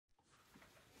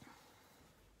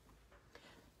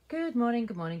Good morning,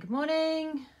 good morning, good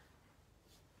morning.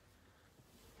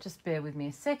 Just bear with me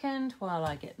a second while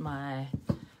I get my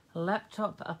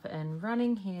laptop up and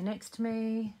running here next to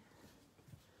me.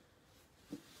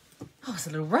 I was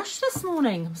a little rushed this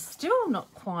morning. I'm still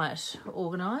not quite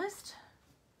organised.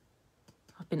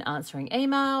 I've been answering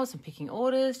emails and picking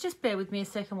orders. Just bear with me a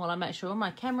second while I make sure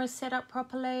my camera's set up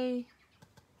properly.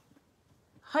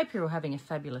 Hope you're all having a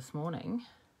fabulous morning.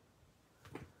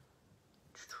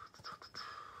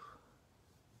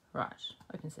 Right,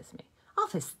 open sesame. Oh,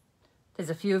 there's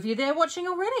a few of you there watching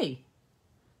already.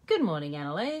 Good morning,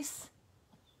 Annalise.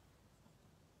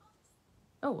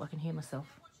 Oh, I can hear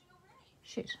myself.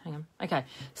 Shit, hang on. Okay,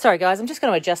 sorry guys, I'm just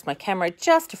going to adjust my camera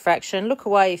just a fraction. Look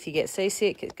away if you get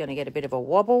seasick. It's going to get a bit of a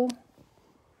wobble.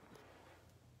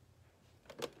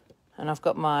 And I've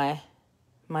got my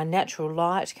natural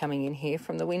light coming in here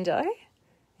from the window.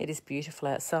 It is beautiful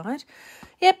outside.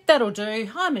 Yep, that'll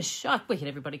do. I'm wicked.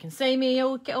 Everybody can see me.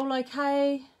 All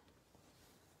okay.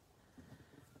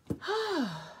 All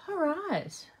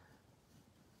right.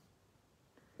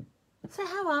 So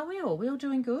how are we all? We all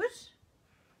doing good?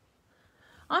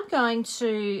 I'm going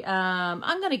to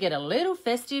get a little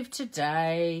festive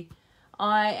today.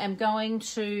 I am going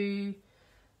to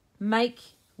make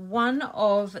one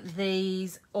of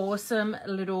these awesome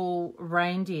little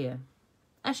reindeer.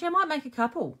 Actually, I might make a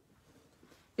couple.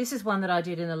 This is one that I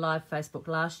did in the live Facebook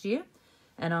last year,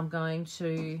 and I'm going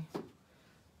to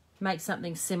make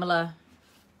something similar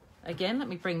again. Let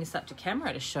me bring this up to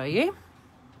camera to show you.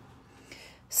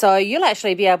 So you'll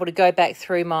actually be able to go back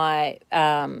through my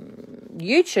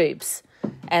YouTubes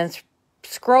and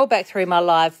scroll back through my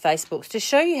live Facebooks to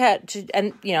show you how to,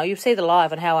 and you know, you'll see the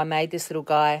live on how I made this little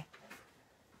guy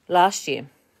last year.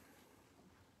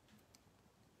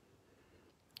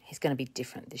 He's going to be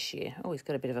different this year. Oh, he's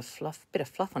got a bit of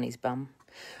fluff on his bum.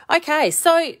 Okay,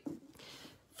 so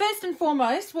first and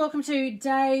foremost, welcome to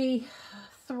day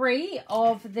 3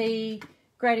 of the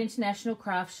Great International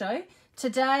Craft Show.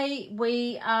 Today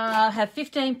we have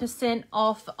 15%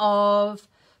 off of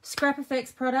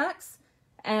ScrapFX products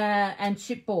and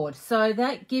Chipboard. So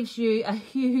that gives you a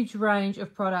huge range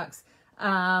of products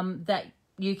that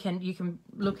you can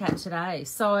look at today.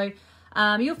 So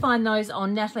you'll find those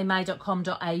on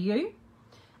nataliemay.com.au.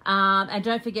 And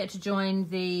don't forget to join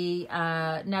the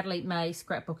Natalie May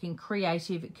Scrapbooking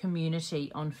Creative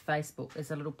Community on Facebook.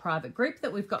 There's a little private group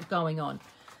that we've got going on.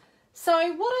 So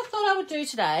what I thought I would do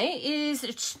today is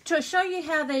to show you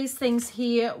how these things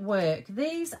here work.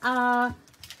 These are,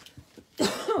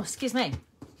 oh, excuse me.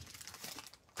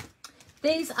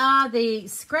 These are the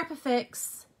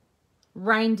ScrapFX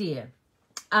Reindeer.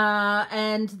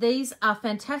 And these are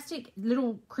fantastic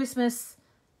little Christmas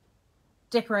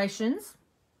decorations.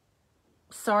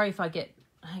 Sorry if I get,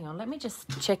 hang on, let me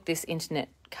just check this internet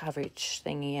coverage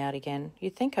thingy out again.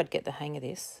 You'd think I'd get the hang of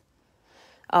this.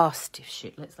 Oh, stiff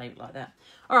shit. Let's leave it like that.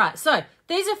 All right. So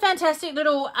these are fantastic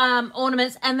little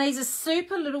ornaments, and these are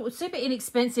super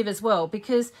inexpensive as well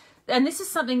because, and this is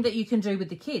something that you can do with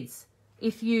the kids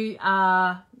if you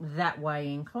are that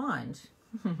way inclined.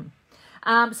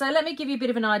 So let me give you a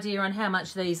bit of an idea on how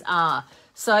much these are.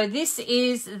 So this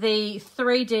is the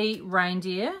 3D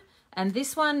reindeer, and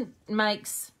this one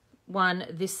makes one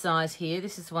this size here.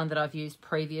 This is one that I've used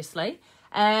previously,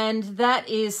 and that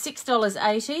is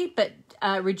 $6.80, but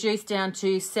reduced down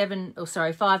to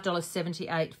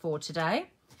 $5.78 for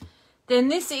today. Then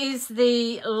this is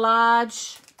the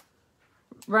large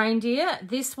reindeer.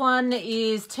 This one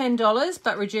is $10,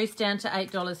 but reduced down to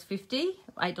 $8.50,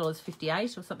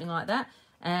 $8.58 or something like that.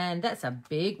 And that's a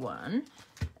big one.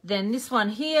 Then this one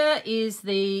here is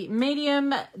the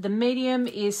medium. The medium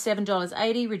is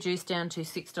 $7.80, reduced down to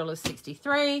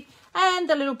 $6.63. And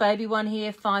the little baby one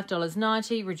here,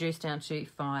 $5.90, reduced down to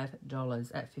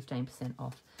 $5 at 15%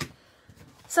 off.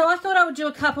 So I thought I would do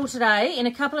a couple today in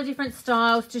a couple of different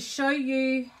styles to show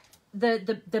you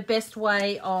the best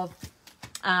way of,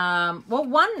 well,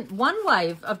 one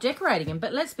way of decorating them.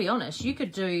 But let's be honest, you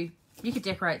could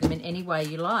decorate them in any way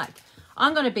you like.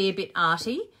 I'm going to be a bit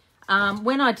arty.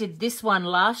 When I did this one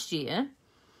last year,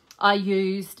 I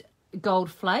used gold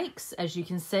flakes, as you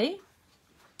can see.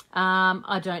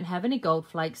 I don't have any gold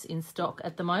flakes in stock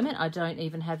at the moment. I don't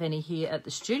even have any here at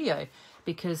the studio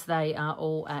because they are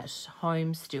all at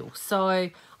home still.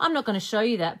 So I'm not going to show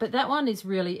you that, but that one is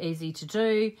really easy to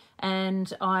do,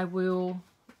 and I will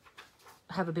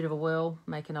have a bit of a whirl,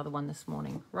 make another one this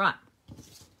morning. Right.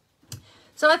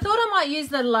 So I thought I might use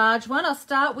the large one. I'll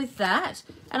start with that.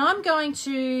 And I'm going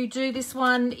to do this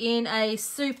one in a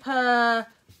super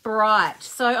bright.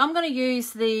 So I'm going to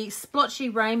use the Splotchy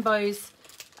Rainbows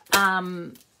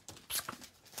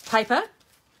paper.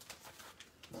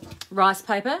 rice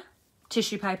paper,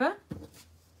 tissue paper.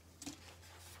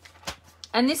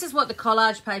 And this is what the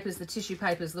collage papers, the tissue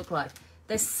papers look like.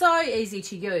 They're so easy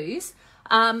to use.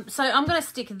 So I'm going to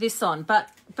stick this on. But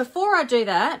before I do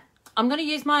that, I'm going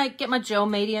to get my gel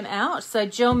medium out. So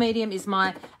gel medium is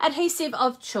my adhesive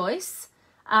of choice.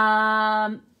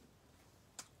 And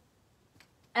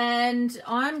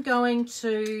I'm going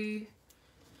to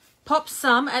pop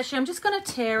some. Actually, I'm just going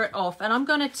to tear it off. And I'm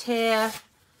going to tear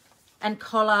and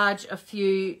collage a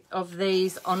few of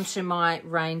these onto my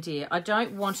reindeer. I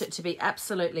don't want it to be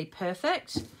absolutely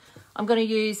perfect. I'm going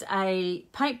to use a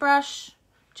paintbrush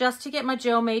just to get my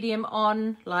gel medium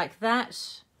on like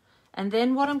that. And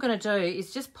then what I'm going to do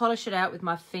is just polish it out with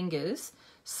my fingers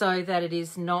so that it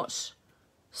is not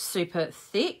super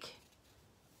thick.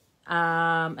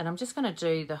 And I'm just going to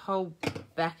do the whole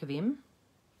back of him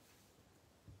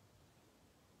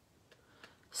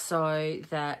so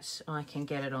that I can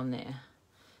get it on there.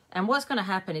 And what's going to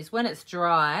happen is when it's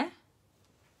dry,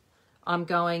 I'm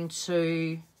going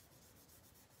to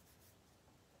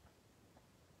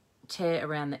tear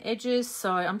around the edges.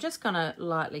 So I'm just going to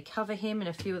lightly cover him in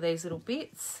a few of these little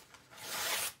bits.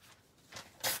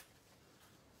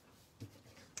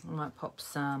 I might pop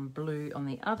some blue on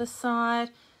the other side.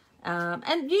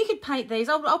 And you could paint these.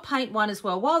 I'll paint one as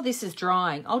well. While this is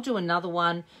drying, I'll do another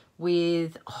one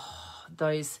with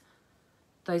those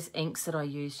inks that I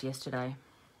used yesterday.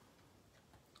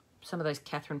 Some of those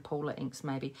Catherine Paula inks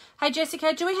maybe. Hey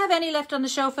Jessica, do we have any left on the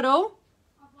shelf at all?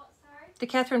 Of what, sorry? The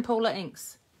Catherine Paula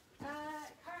inks.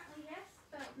 Currently yes,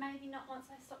 but maybe not once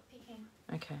I stop picking.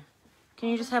 Okay. Can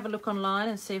you just have a look online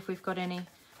and see if we've got any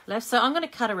left? So I'm going to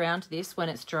cut around this when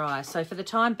it's dry. So for the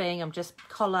time being, I'm just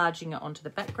collaging it onto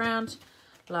the background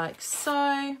like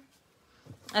so.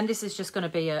 And this is just going to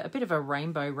be a bit of a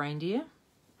rainbow reindeer.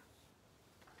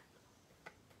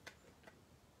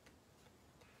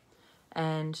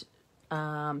 And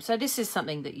so this is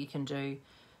something that you can do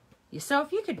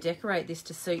yourself. You could decorate this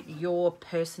to suit your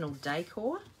personal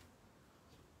decor.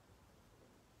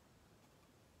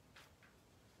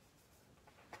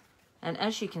 And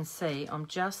as you can see, I'm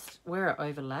just, where it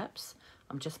overlaps,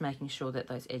 I'm just making sure that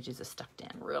those edges are stuck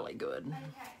down really good.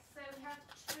 Okay, so we have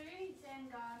 2 Zen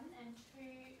Garden and 3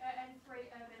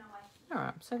 Urban Eye. All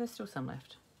right, so there's still some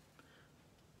left.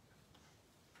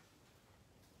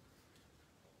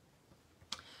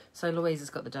 So Louise has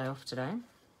got the day off today.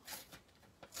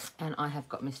 And I have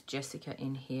got Miss Jessica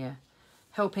in here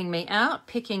helping me out,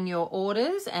 picking your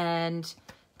orders and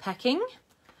packing.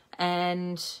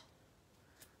 And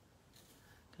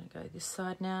I'm going to go this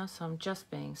side now. So I'm just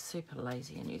being super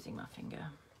lazy and using my finger.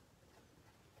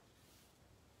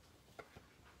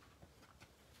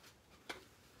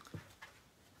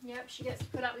 Yep, she gets to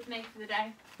put up with me for the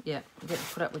day. Yeah, I get to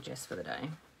put up with Jess for the day.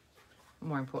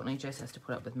 More importantly, Jess has to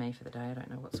put up with me for the day. I don't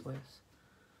know what's worse.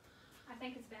 I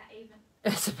think it's about even.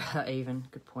 It's about even.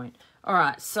 Good point. All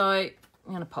right, so I'm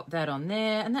going to pop that on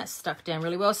there, and that's stuck down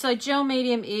really well. So gel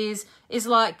medium is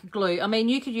like glue. I mean,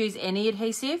 you could use any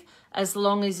adhesive as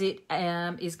long as it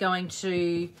is going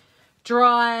to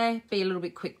dry, be a little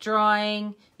bit quick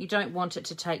drying. You don't want it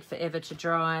to take forever to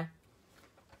dry.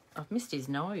 I've missed his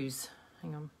nose.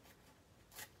 Hang on.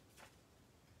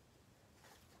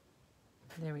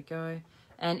 There we go.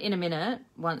 And in a minute,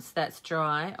 once that's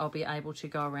dry, I'll be able to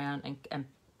go around and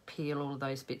peel all of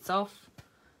those bits off,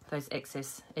 those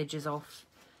excess edges off.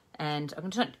 And I'm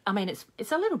going to, I mean,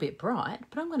 it's a little bit bright,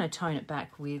 but I'm going to tone it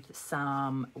back with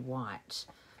some white.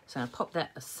 So I'll pop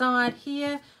that aside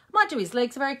here. I might do his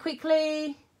legs very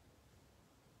quickly.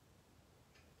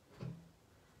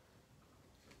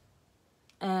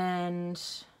 And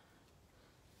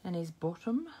his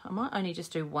bottom. I might only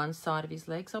just do one side of his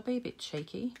legs. I'll be a bit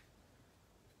cheeky.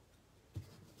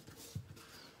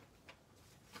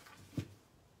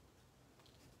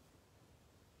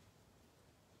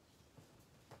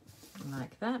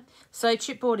 Like that. So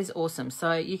chipboard is awesome.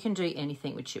 So you can do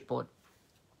anything with chipboard.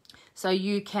 So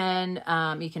you can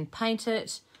paint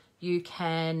it, you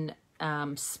can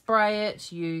spray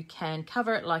it, you can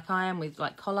cover it like I am with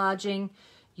like collaging.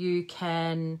 You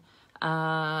can,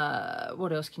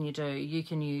 what else can you do? You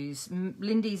can use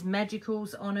Lindy's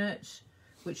Magicals on it,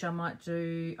 which I might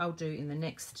do, I'll do in the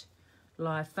next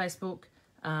live Facebook.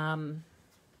 I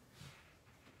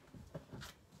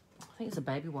think it's a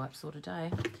baby wipe sort of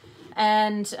day.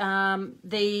 And so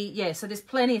there's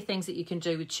plenty of things that you can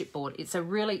do with chipboard. It's a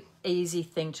really easy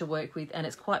thing to work with, and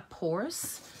it's quite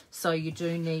porous. So you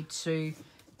do need to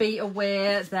be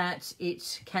aware that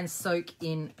it can soak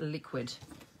in liquid.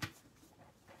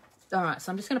 All right,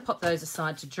 so I'm just going to pop those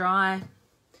aside to dry.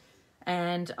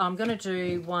 And I'm going to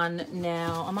do one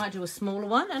now. I might do a smaller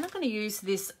one, and I'm going to use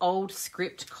this old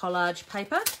script collage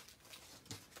paper.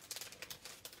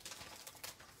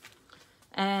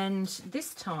 And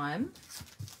this time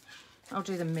I'll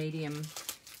do the medium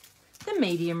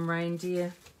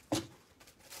reindeer.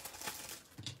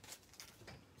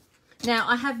 Now,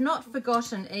 I have not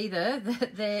forgotten either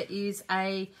that there is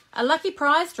a lucky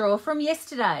prize draw from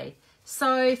yesterday.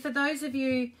 So for those of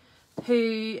you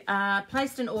who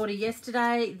placed an order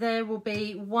yesterday, there will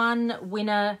be one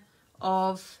winner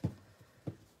of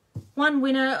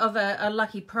a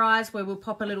lucky prize where we'll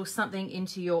pop a little something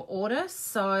into your order.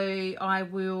 So I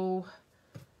will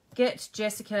get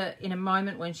Jessica in a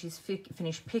moment when she's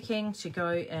finished picking to go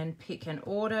and pick an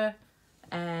order.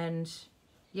 And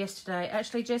yesterday,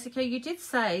 actually, Jessica, you did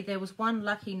say there was one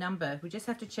lucky number. We just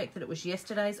have to check that it was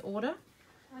yesterday's order.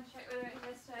 I'll check whether it was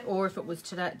yesterday. Or if it was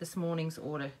this morning's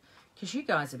order. Because you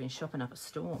guys have been shopping up a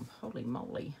storm. Holy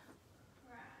moly.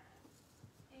 Right.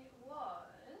 It was...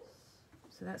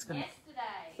 So that's going to...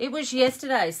 yesterday. It was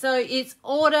yesterday. So it's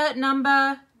order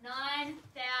number...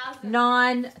 9,000.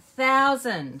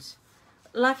 9,000.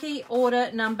 Lucky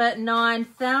order number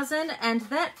 9,000. And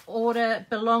that order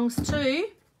belongs to...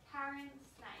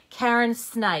 Karen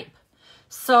Snape.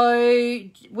 So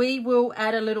we will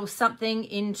add a little something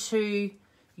into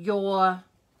your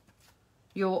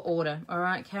order, all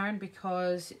right, Karen,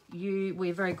 because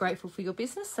we're very grateful for your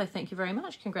business, so thank you very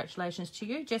much. Congratulations to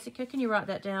you. Jessica, can you write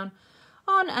that down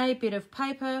on a bit of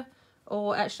paper,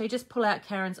 or actually just pull out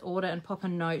Karen's order and pop a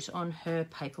note on her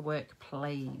paperwork,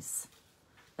 please?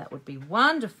 That would be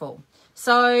wonderful.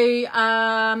 So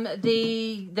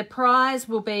the prize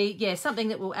will be, something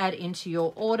that we'll add into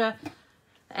your order.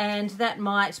 And that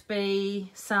might be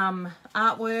some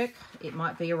artwork. It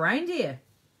might be a reindeer.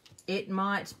 It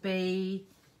might be,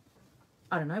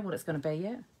 I don't know what it's going to be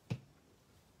yet.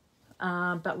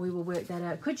 But we will work that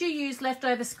out. Could you use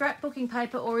leftover scrapbooking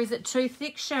paper, or is it too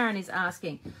thick? Sharon is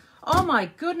asking. Oh my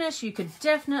goodness, you could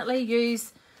definitely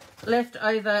use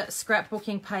leftover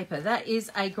scrapbooking paper. That is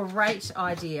a great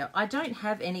idea. I don't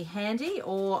have any handy,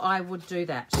 or I would do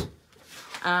that.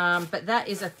 But that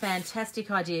is a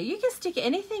fantastic idea. You can stick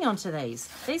anything onto these.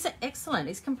 These are excellent.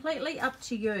 It's completely up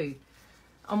to you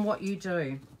on what you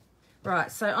do.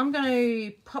 Right, so I'm going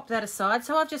to pop that aside.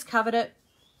 So I've just covered it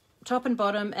top and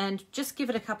bottom and just give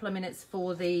it a couple of minutes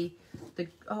for the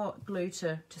glue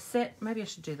to set. Maybe I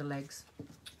should do the legs.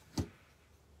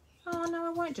 Oh, no,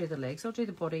 I won't do the legs. I'll do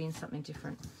the body in something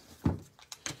different.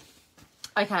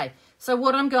 Okay, so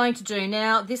what I'm going to do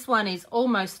now, this one is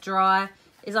almost dry,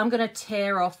 is I'm going to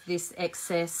tear off this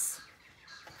excess.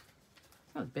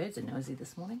 Oh, the birds are noisy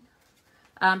this morning.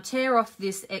 Tear off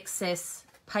this excess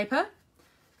paper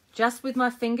just with my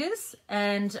fingers,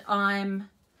 and I'm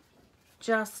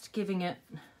just giving it,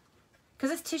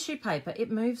 because it's tissue paper, it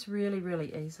moves really,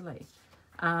 really easily.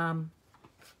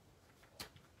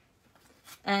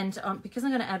 And because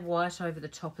I'm going to add white over the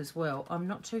top as well, I'm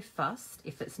not too fussed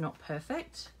if it's not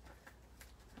perfect.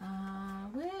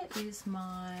 Where is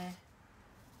my...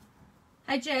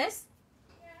 Hey, Jess?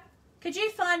 Yeah? Could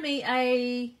you find me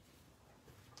a...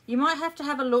 You might have to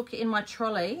have a look in my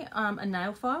trolley, a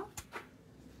nail file,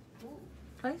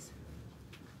 please.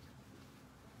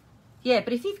 Yeah,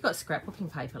 but if you've got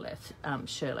scrapbooking paper left,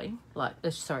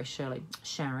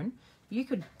 Sharon, you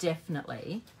could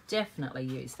definitely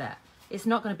use that. It's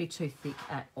not going to be too thick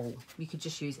at all. You could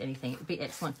just use anything. It'd be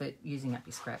excellent for using up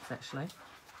your scraps, actually.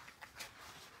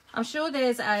 I'm sure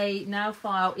there's a nail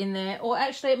file in there, or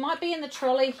actually it might be in the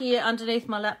trolley here underneath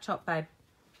my laptop, babe.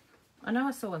 I know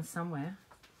I saw one somewhere.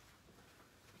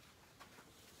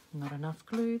 Not enough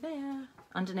glue there.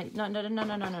 Underneath, no,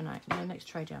 next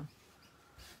tray down.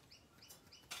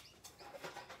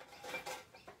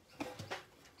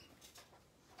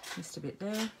 Just a bit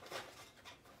there.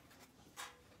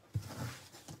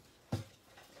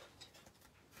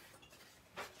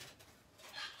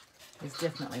 There's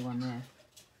definitely one there.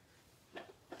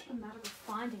 It's a matter of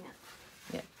finding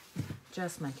it. Yep.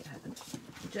 Just make it happen.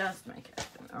 Just make it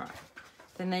happen. All right.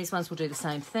 Then these ones will do the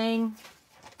same thing.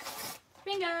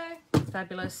 Bingo!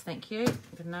 Fabulous. Thank you.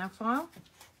 The nail file.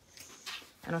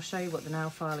 And I'll show you what the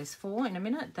nail file is for in a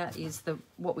minute. That is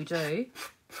what we do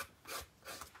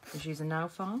is use a nail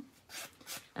file,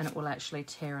 and it will actually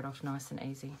tear it off nice and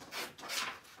easy.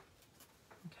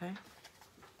 Okay.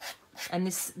 And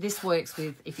this works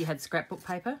with if you had scrapbook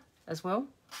paper as well.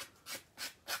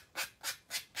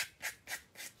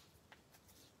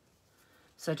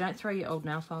 So don't throw your old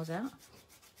nail files out.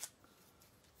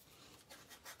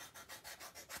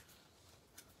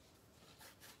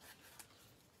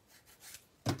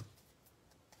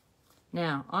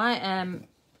 Now, I am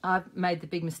I've made the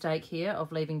big mistake here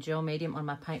of leaving gel medium on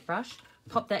my paintbrush.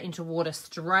 Pop that into water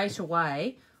straight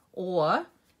away, or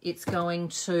it's going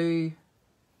to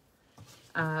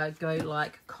go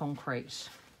like concrete.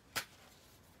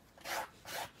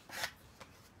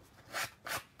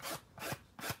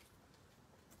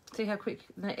 See how quick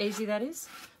and easy that is?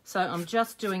 So I'm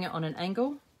just doing it on an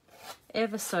angle,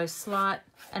 ever so slight,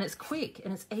 and it's quick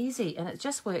and it's easy and it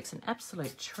just works an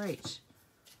absolute treat.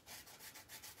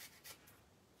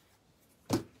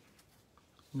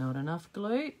 Not enough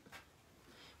glue.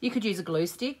 You could use a glue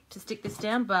stick to stick this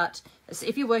down, but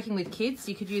if you're working with kids,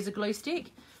 you could use a glue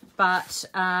stick, but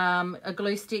a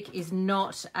glue stick is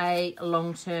not a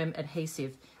long-term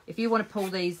adhesive. If you want to pull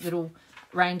these little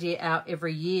reindeer out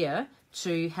every year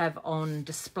to have on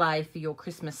display for your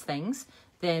Christmas things,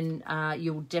 then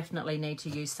you'll definitely need to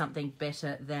use something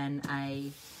better than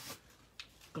a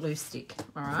glue stick.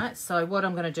 All right, so what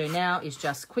I'm going to do now is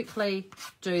just quickly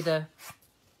do the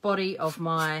body of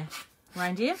my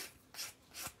reindeer,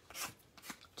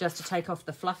 just to take off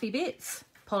the fluffy bits,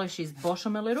 polish his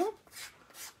bottom a little.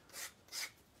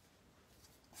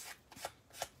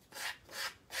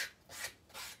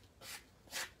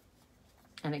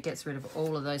 And it gets rid of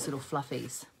all of those little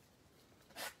fluffies.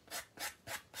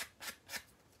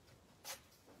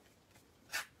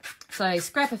 So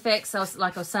ScrapFX,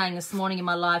 like I was saying this morning in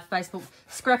my live Facebook,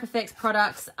 ScrapFX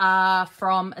products are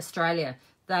from Australia.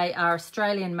 They are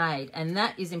Australian made, and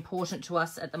that is important to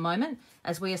us at the moment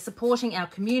as we are supporting our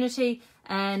community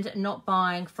and not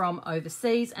buying from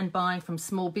overseas and buying from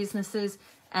small businesses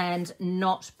and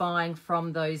not buying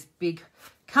from those big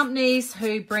companies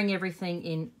who bring everything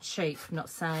in cheap. Not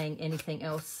saying anything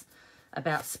else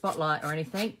about Spotlight or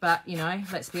anything, but, you know,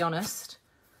 let's be honest,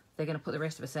 they're going to put the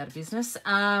rest of us out of business.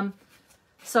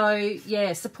 So,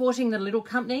 yeah, supporting the little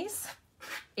companies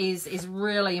is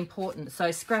really important. So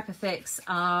ScrapFX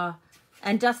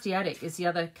and Dusty Attic is the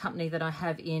other company that I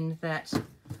have in that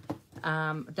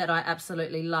that I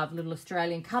absolutely love. Little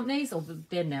Australian companies, or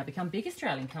they've now become big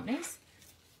Australian companies.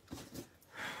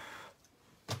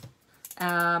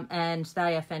 And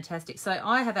they are fantastic. So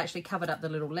I have actually covered up the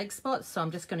little leg spots, so I'm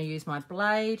just going to use my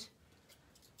blade.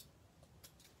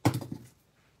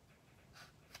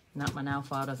 No, my nail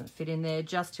file doesn't fit in there,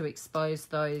 just to expose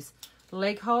those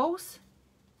leg holes.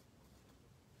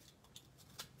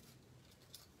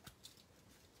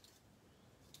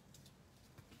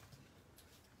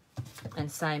 And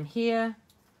same here.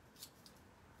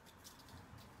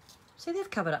 See, they've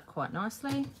covered up quite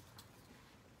nicely.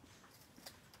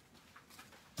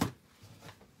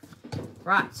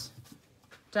 Right,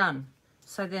 done.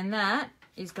 So then that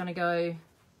is going to go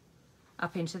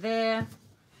up into there,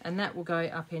 and that will go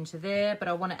up into there, but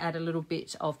I want to add a little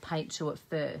bit of paint to it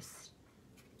first.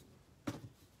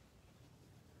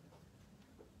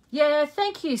 Yeah,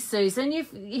 thank you, Susan. You've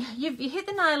hit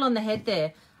the nail on the head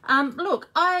there. Look,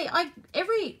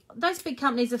 those big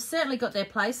companies have certainly got their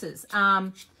places.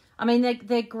 I mean,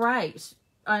 they're great,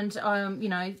 and you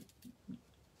know,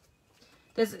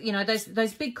 there's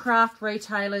those big craft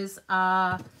retailers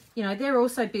are, you know, they're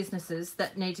also businesses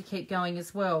that need to keep going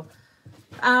as well.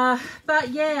 But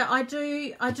yeah, I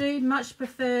do much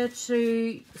prefer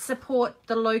to support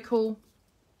the local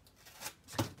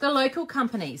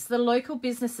companies, the local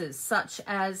businesses, such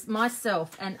as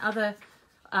myself and other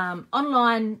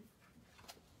online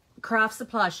craft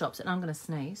supply shops. And I'm going to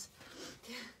sneeze.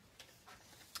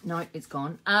 No, it's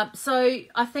gone. So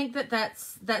I think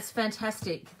that's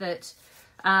fantastic that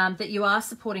that you are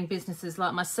supporting businesses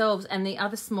like myself and the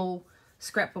other small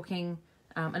scrapbooking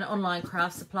and online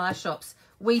craft supply shops.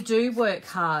 We do work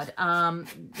hard.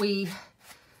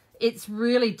 It's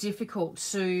really difficult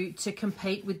to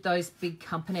compete with those big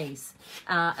companies,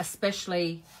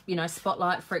 especially, you know,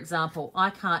 Spotlight, for example.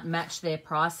 I can't match their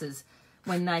prices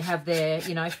when they have their,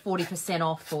 you know, 40%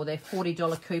 off or their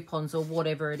 $40 coupons or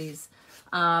whatever it is.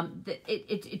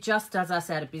 It just does us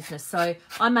out of business. So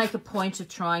I make a point of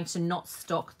trying to not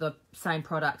stock the same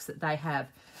products that they have.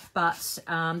 But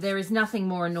there is nothing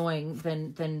more annoying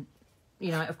than,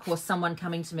 you know, of course, someone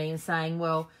coming to me and saying,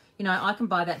 well, you know, I can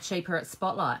buy that cheaper at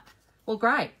Spotlight. Well,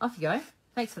 great. Off you go.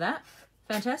 Thanks for that.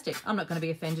 Fantastic. I'm not going to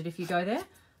be offended if you go there.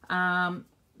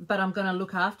 But I'm going to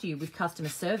look after you with customer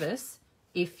service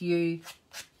if you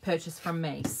purchase from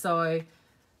me. So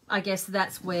I guess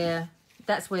that's where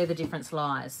the difference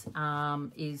lies,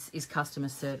 is customer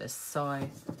service. So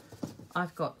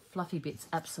I've got fluffy bits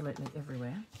absolutely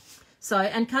everywhere. So,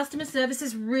 and customer service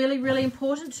is really, really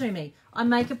important to me. I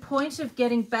make a point of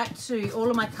getting back to all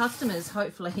of my customers,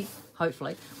 hopefully,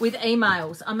 with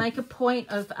emails. I make a point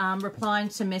of replying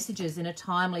to messages in a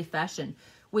timely fashion.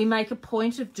 We make a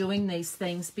point of doing these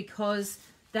things because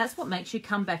that's what makes you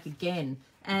come back again.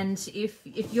 And if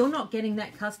you're not getting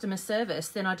that customer service,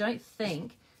 then I don't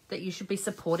think that you should be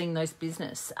supporting those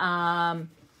business.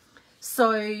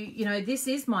 So, you know, this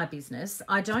is my business.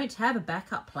 I don't have a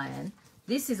backup plan.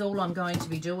 This is all I'm going to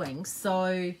be doing.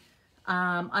 So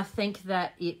I think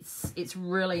that it's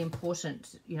really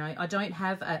important. You know, I don't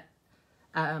have a,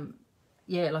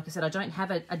 like I said, I don't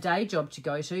have a day job to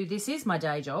go to. This is my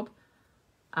day job.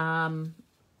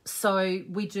 So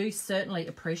we do certainly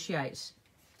appreciate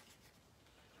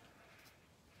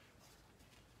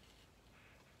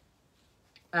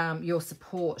your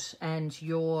support and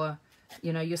your,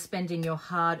 you know, you're spending your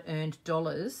hard-earned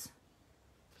dollars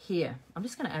here. I'm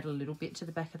just going to add a little bit to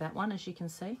the back of that one, as you can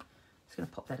see. Just going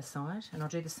to pop that aside, and I'll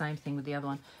do the same thing with the other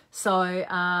one. So,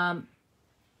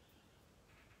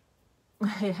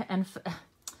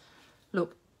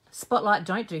 look, Spotlight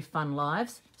don't do fun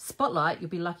lives. Spotlight, you'll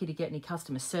be lucky to get any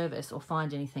customer service or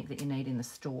find anything that you need in the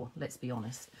store, let's be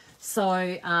honest. So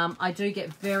I do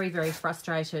get very, very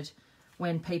frustrated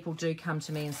when people do come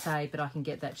to me and say, but I can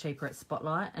get that cheaper at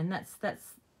Spotlight, and that's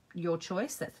your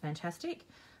choice. That's fantastic.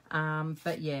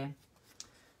 But yeah,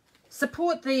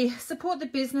 support the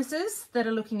businesses that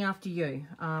are looking after you.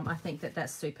 I think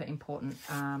that's super important.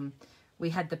 We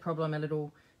had the problem a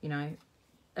little, you know,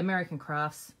 American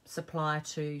Crafts supply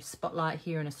to Spotlight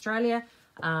here in Australia.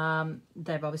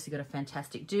 They've obviously got a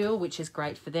fantastic deal, which is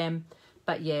great for them.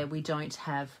 But yeah, we don't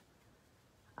have,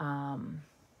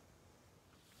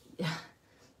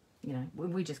 you know,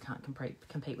 we just can't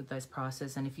compete with those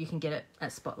prices. And if you can get it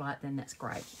at Spotlight, then that's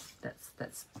great.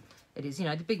 That's it is. You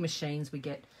know, the big machines we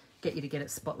get you to get at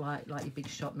Spotlight, like your Big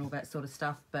Shot and all that sort of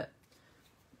stuff. But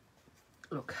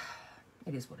look,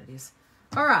 it is what it is.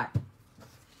 All right.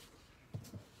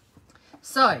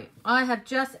 So I have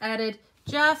just added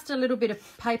just a little bit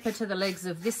of paper to the legs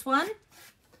of this one.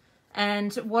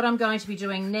 And what I'm going to be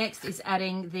doing next is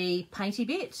adding the painty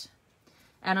bit.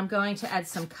 And I'm going to add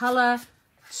some colour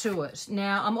to it.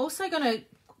 Now, I'm also going to,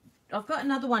 I've got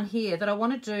another one here that I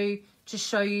want to do to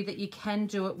show you that you can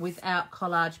do it without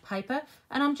collage paper.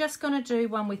 And I'm just going to do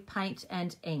one with paint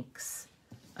and inks.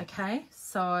 Okay,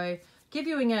 so give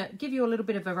you a little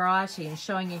bit of variety and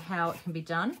showing you how it can be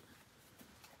done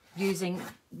using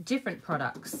different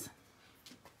products.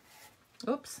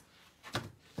 Oops,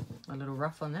 a little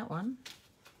rough on that one.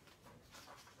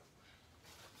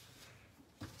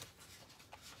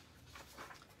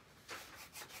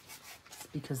 It's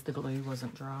because the glue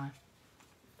wasn't dry.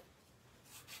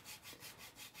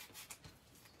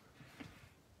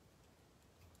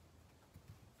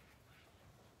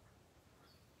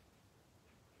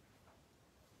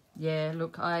 Yeah,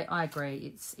 look, I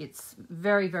agree. It's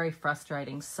very, very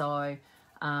frustrating. So,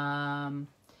 and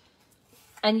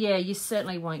yeah, you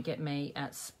certainly won't get me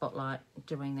at Spotlight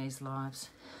doing these lives.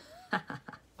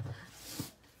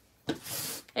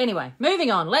 Anyway, moving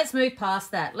on. Let's move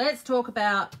past that. Let's talk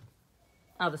about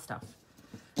other stuff.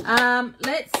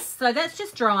 So that's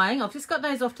just drying. I've just got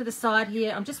those off to the side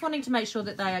here. I'm just wanting to make sure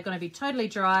that they are going to be totally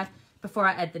dry before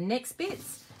I add the next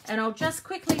bits. And I'll just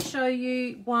quickly show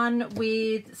you one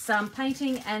with some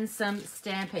painting and some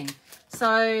stamping.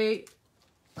 So,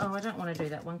 oh, I don't want to do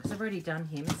that one because I've already done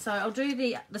him. So I'll do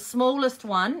the smallest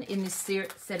one in this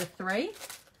set of 3.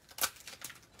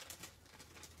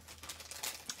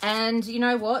 And you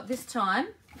know what? This time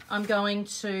I'm going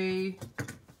to...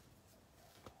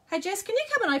 Hey, Jess, can you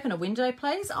come and open a window,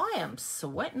 please? I am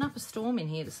sweating up a storm in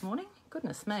here this morning.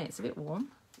 Goodness me, it's a bit warm.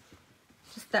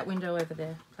 Just that window over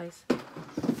there, please.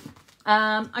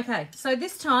 Okay, so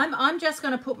this time I'm just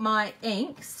going to put my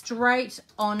ink straight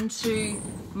onto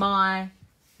my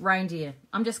reindeer.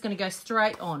 I'm just going to go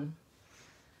straight on.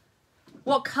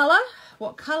 What colour?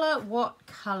 What colour? What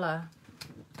colour?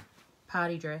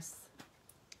 Party dress.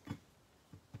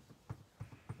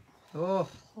 Oh.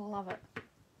 Love it.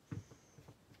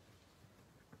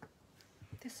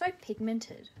 They're so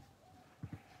pigmented.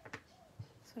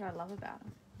 That's what I love about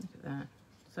them. Look at that.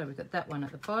 So we've got that one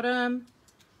at the bottom.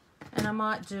 And I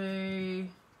might do...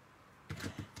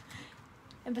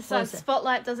 And besides,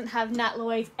 Spotlight doesn't have Nat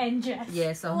Louise and Jess.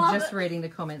 Yes, I'm just reading the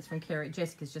comments from Kerry.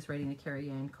 Jessica's just reading the Kerry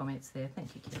Ann comments there.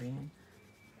 Thank you, Kerry Ann.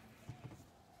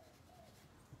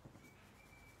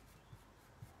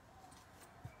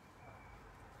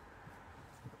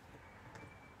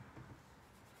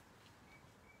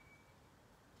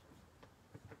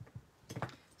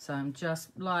 So I'm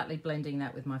just lightly blending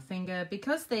that with my finger.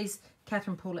 Because these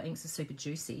Catherine Paula inks are super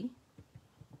juicy.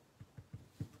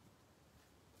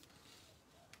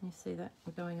 You see that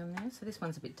going on there? So this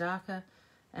one's a bit darker,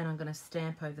 and I'm going to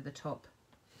stamp over the top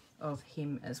of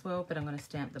him as well, but I'm going to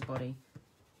stamp the body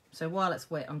So while it's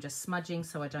wet, I'm just smudging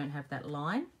so I don't have that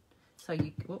line. So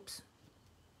you, whoops.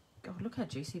 God, look how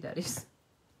juicy that is.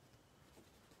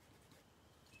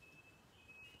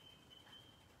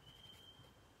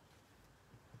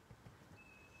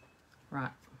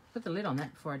 Right, put the lid on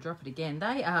that before I drop it again.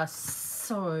 They are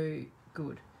so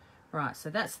good. Right, so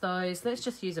that's those. Let's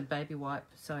just use a baby wipe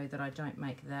so that I don't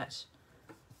make that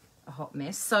a hot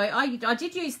mess. So I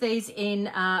did use these in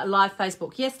live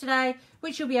Facebook yesterday,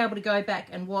 which you'll be able to go back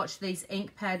and watch. These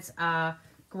ink pads are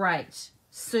great.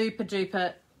 Super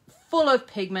duper, full of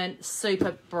pigment,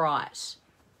 super bright.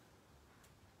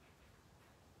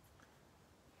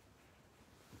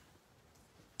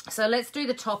 So let's do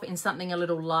the top in something a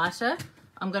little lighter.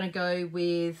 I'm going to go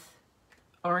with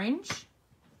orange.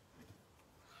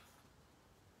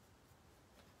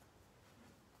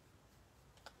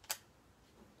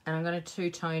 And I'm going to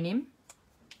two-tone him.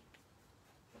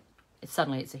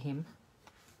 Suddenly it's a him.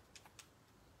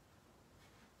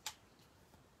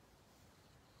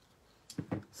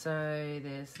 So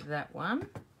there's that one.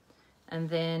 And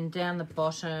then down the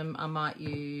bottom, I might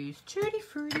use Tutti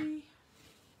Frutti.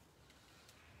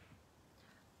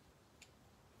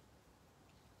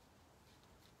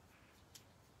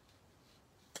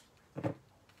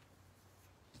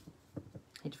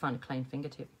 Need to find a clean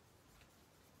fingertip.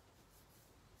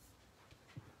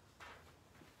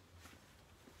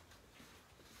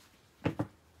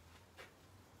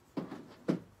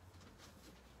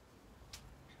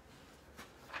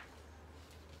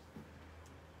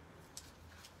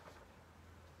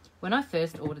 When I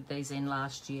first ordered these in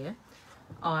last year,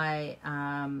 I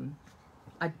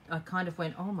kind of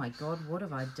went, oh my God, what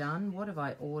have I done? What have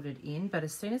I ordered in? But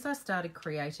as soon as I started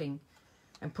creating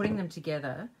and putting them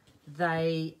together,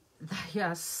 they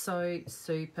are so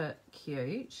super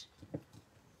cute.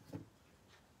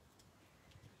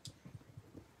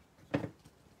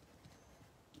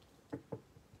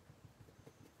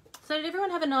 So did everyone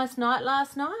have a nice night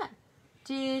last night?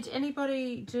 Did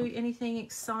anybody do anything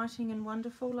exciting and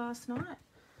wonderful last night?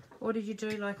 Or did you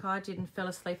do like I did and fell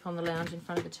asleep on the lounge in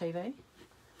front of the TV?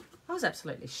 I was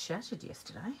absolutely shattered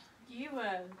yesterday. You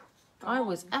were I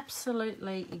was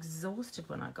absolutely exhausted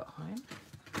when I got home.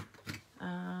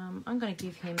 I'm going to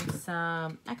give him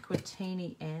some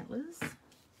Aquatini antlers.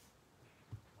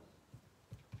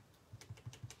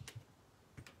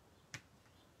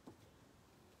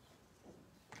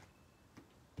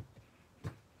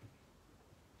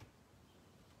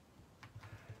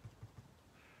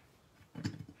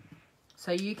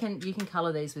 So you can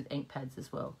colour these with ink pads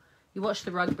as well. You watch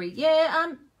the rugby.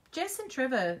 Yeah, Jess and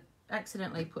Trevor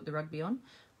accidentally put the rugby on.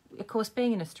 Of course,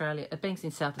 being in Australia, being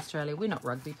in South Australia, we're not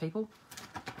rugby people.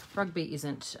 Rugby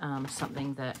isn't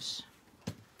something that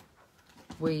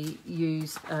we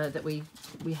use, that we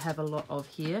have a lot of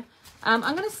here. I'm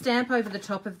going to stamp over the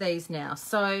top of these now.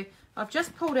 So I've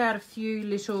just pulled out a few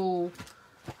little,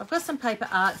 I've got some Paper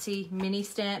Artsy mini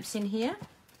stamps in here.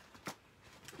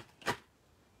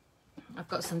 I've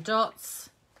got some dots.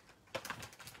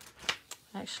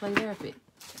 Actually, they're a bit,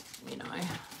 you know.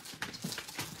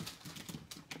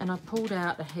 And I pulled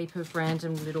out a heap of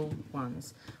random little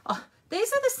ones. Oh,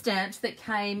 these are the stamps that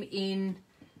came in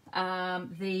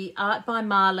the Art by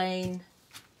Marlene.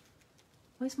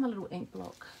 Where's my little ink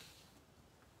block?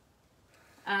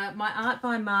 My Art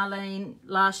by Marlene,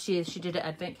 last year she did an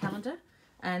advent calendar.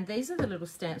 And these are the little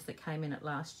stamps that came in it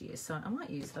last year. So I might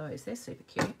use those. They're super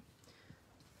cute.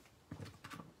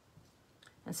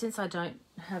 And since I don't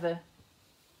have a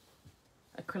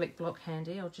acrylic block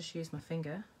handy, I'll just use my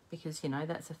finger because, you know,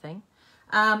 that's a thing.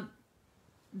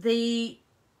 The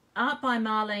Art by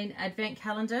Marlene Advent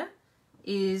Calendar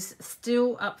is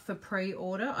still up for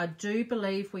pre-order. I do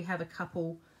believe we have a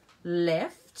couple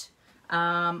left.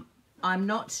 I'm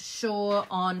not sure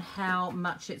on how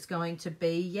much it's going to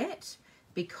be yet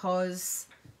because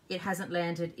it hasn't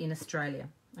landed in Australia,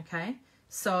 okay?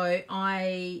 So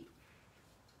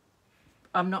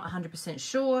I'm not 100%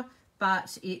 sure,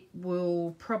 but it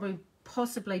will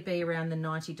possibly be around the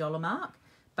 $90 mark,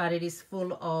 but it is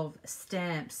full of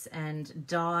stamps and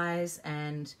dies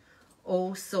and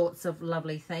all sorts of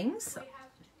lovely things.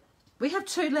 We have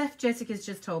two left, Jessica's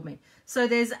just told me. So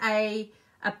there's a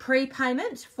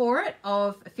prepayment for it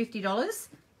of $50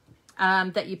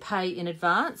 that you pay in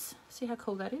advance. See how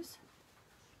cool that is?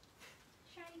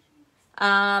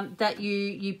 That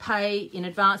you pay in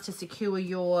advance to secure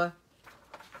your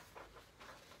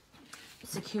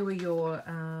here we go,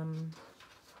 I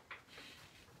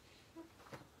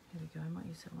might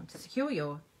use that one to secure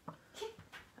your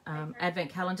advent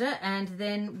calendar, and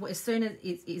then as soon as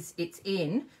it's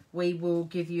in, we will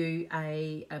give you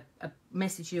a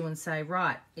message you and say,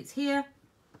 right, it's here,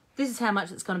 this is how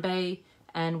much it's going to be,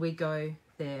 and we go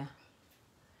there.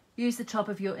 Use the top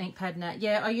of your ink pad now.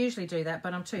 Yeah, I usually do that,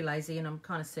 but I'm too lazy, and I'm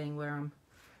kind of seeing where I'm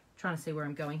trying to see where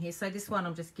I'm going here. So this one,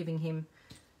 I'm just giving him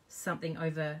something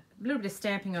over, a little bit of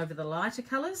stamping over the lighter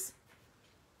colours.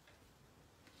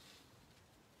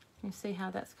 You see how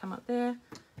that's come up there?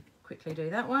 Quickly do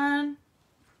that one.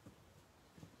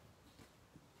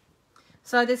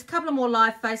 So there's a couple of more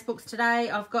live Facebooks today.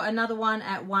 I've got another one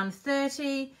at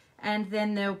 1:30, and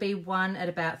then there'll be one at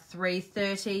about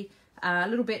 3:30, a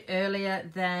little bit earlier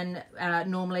than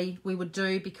normally we would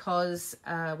do, because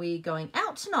we're going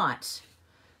out tonight.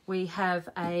 We have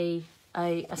a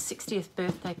 60th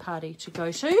birthday party to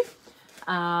go to,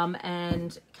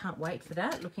 and can't wait for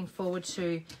that. Looking forward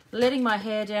to letting my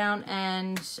hair down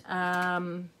and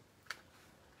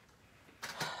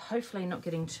hopefully not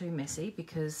getting too messy,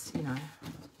 because, you know,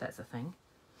 that's a thing.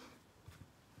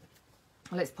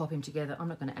 Let's pop him together. I'm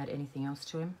not going to add anything else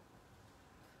to him.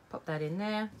 Pop that in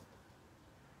there.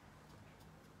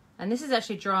 And this is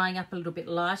actually drying up a little bit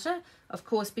lighter. Of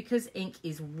course, because ink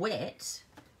is wet,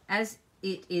 as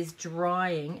it is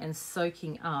drying and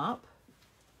soaking up,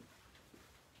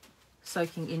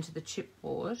 soaking into the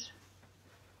chipboard,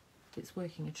 it's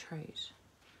working a treat.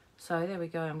 So there we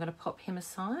go. I'm going to pop him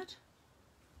aside,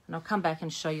 and I'll come back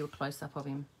and show you a close-up of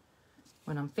him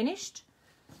when I'm finished.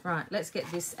 Right, let's get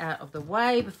this out of the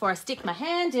way before I stick my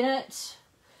hand in it.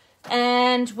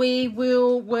 And we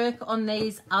will work on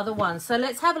these other ones. So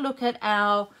let's have a look at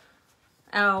our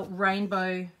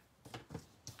rainbow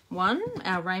one,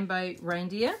 our rainbow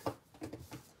reindeer.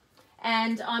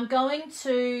 And I'm going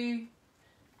to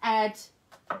add,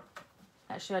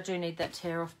 actually I do need that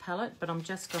tear off palette, but I'm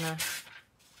just gonna,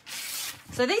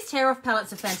 so these tear off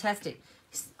palettes are fantastic.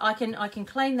 I can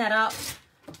clean that up.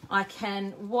 I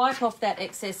can wipe off that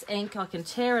excess ink. I can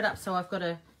tear it up, so I've got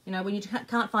a, you know, when you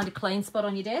can't find a clean spot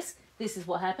on your desk, this is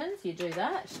what happens. You do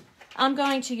that. I'm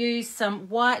going to use some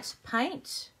white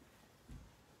paint.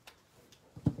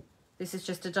 This is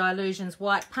just a Dilutions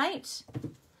white paint.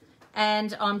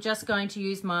 And I'm just going to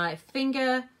use my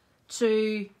finger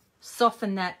to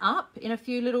soften that up in a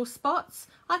few little spots.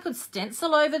 I could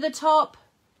stencil over the top.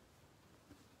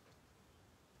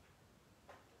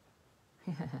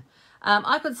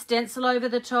 I could stencil over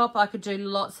the top. I could do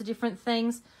lots of different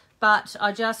things, but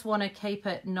I just want to keep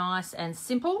it nice and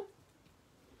simple.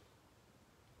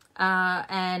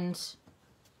 And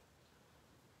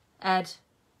add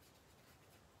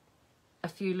a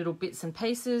few little bits and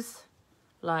pieces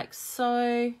like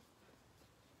so.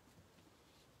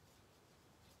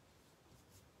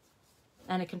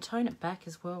 And I can tone it back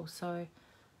as well. So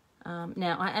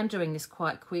now I am doing this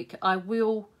quite quick. I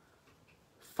will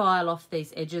file off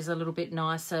these edges a little bit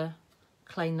nicer,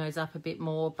 clean those up a bit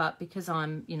more, but because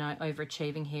I'm, you know,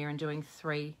 overachieving here and doing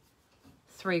three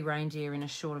reindeer in a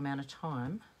short amount of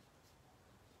time,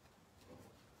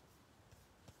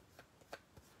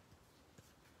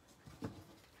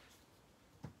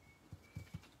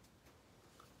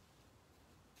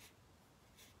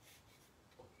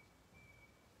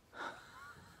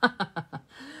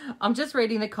 I'm just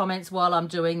reading the comments while I'm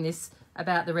doing this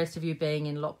about the rest of you being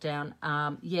in lockdown.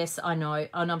 Yes, I know,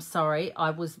 and I'm sorry. I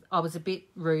was a bit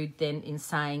rude then in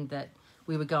saying that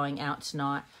we were going out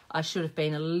tonight. I should have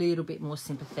been a little bit more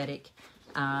sympathetic,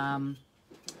 and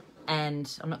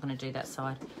I'm not going to do that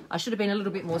side. I should have been a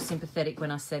little bit more sympathetic when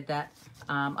I said that.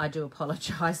 I do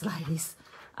apologise, ladies.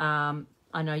 I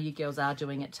know you girls are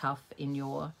doing it tough in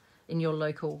your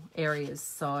local areas,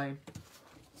 so.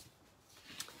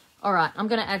 All right, I'm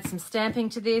going to add some stamping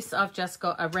to this. I've just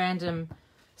got a random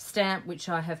stamp, which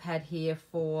I have had here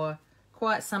for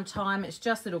quite some time. It's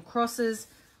just little crosses.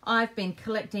 I've been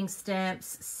collecting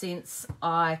stamps since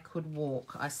I could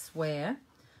walk, I swear.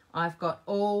 I've got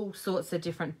all sorts of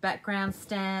different background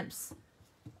stamps,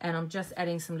 and I'm just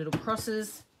adding some little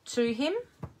crosses to him.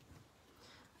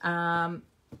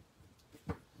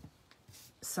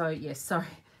 So, yes, sorry.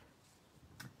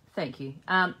 Thank you.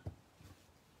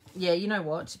 Yeah, you know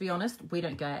what? To be honest, we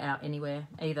don't go out anywhere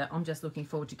either. I'm just looking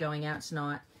forward to going out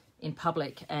tonight in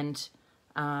public and,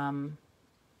 you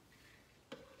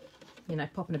know,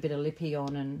 popping a bit of lippy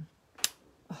on and,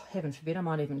 oh, heaven forbid, I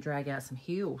might even drag out some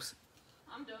heels.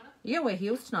 I'm doing it. You're going to wear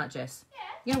heels tonight, Jess? Yeah.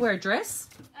 You're going to wear a dress?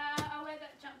 I'll wear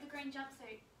the green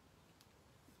jumpsuit.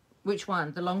 Which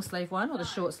one? The long sleeve one or the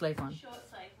short sleeve one? Short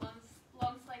sleeve.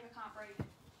 Long sleeve, I can't breathe.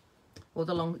 Well,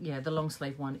 the long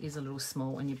sleeve one is a little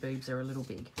small and your boobs are a little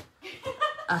big.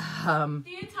 The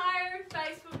entire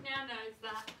Facebook now knows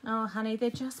that. Oh, honey, they're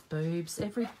just boobs.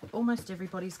 Almost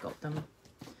everybody's got them.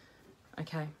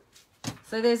 Okay.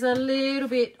 So there's a little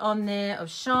bit on there of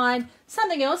shine.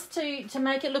 Something else to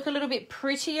make it look a little bit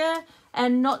prettier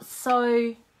and not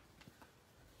so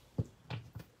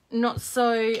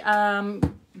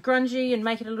grungy and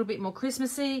make it a little bit more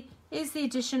Christmassy is the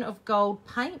addition of gold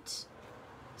paint.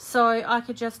 So I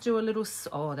could just do a little,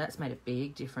 oh, that's made a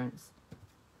big difference.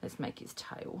 Let's make his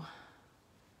tail.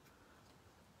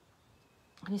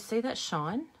 Can you see that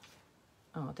shine?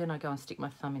 Oh, then I go and stick my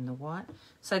thumb in the white.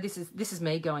 So this is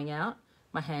me going out.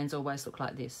 My hands always look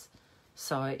like this.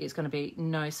 So it's going to be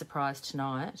no surprise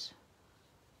tonight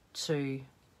to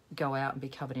go out and be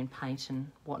covered in paint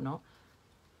and whatnot.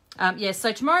 Yeah,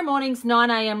 so tomorrow morning's 9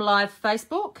 a.m. live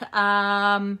Facebook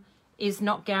is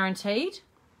not guaranteed.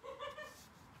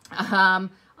 I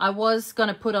was going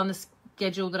to put on the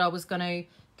schedule that I was going to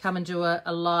come and do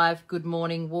a live good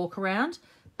morning walk around.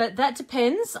 But that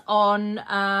depends on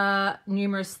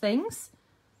numerous things,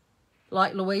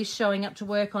 like Louise showing up to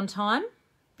work on time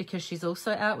because she's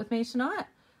also out with me tonight,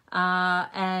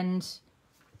 and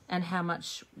how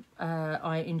much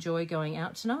I enjoy going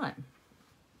out tonight.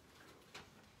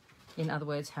 In other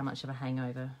words, how much of a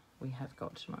hangover we have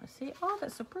got tomorrow. See, oh,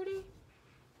 that's so pretty.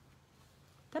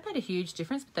 That made a huge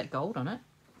difference with that gold on it.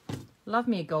 Love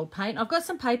me a gold paint. I've got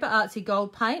some Paper Artsy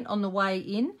gold paint on the way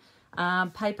in.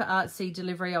 Paper Artsy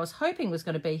delivery I was hoping was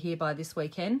going to be here by this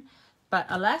weekend, but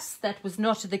alas, that was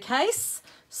not the case.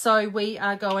 So we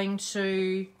are going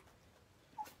to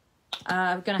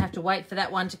have to wait for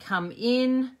that one to come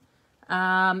in.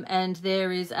 And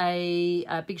there is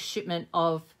a big shipment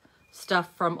of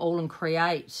stuff from All and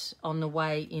Create on the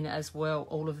way in as well,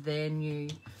 all of their new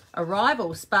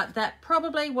arrivals, but that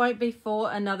probably won't be for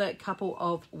another couple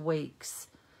of weeks.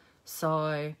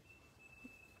 So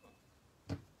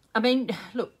I mean,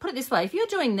 look, put it this way, if you're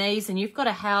doing these and you've got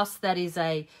a house that is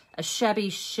a shabby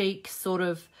chic sort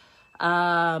of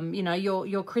you know,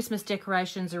 your Christmas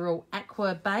decorations are all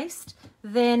aqua based,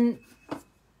 then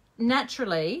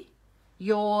naturally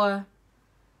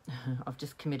I've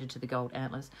just committed to the gold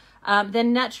antlers.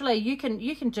 Then naturally you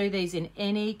can do these in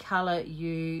any color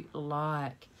you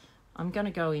like. I'm going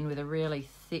to go in with a really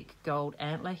thick gold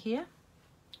antler here.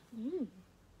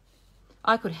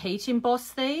 I could heat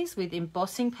emboss these with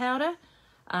embossing powder,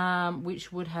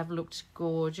 which would have looked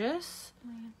gorgeous.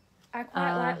 I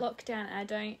quite like lockdown. I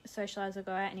don't socialise or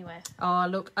go out anywhere. Oh,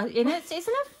 look, and isn't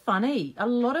it funny? A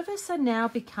lot of us are now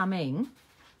becoming,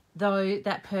 though,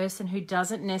 that person who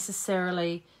doesn't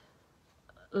necessarily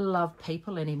love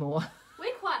people anymore.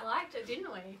 We quite liked it,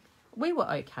 didn't we? We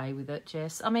were okay with it,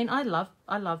 Jess. I mean, I love,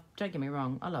 don't get me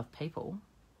wrong, I love people.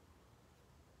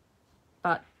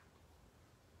 But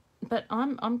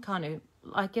I'm kind of,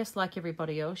 I guess like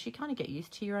everybody else, you kind of get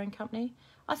used to your own company.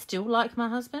 I still like my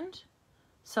husband,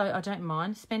 so I don't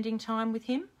mind spending time with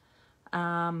him.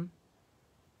 I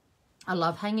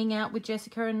love hanging out with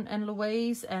Jessica and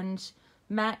Louise and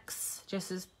Max,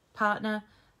 Jess's partner.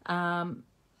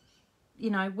 You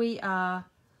know, we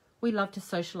love to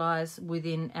socialise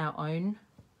within our own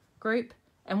group.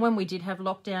 And when we did have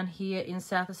lockdown here in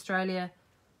South Australia,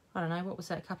 I don't know, what was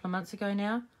that, a couple of months ago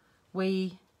now,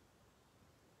 we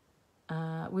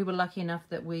were lucky enough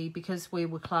that because we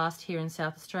were classed here in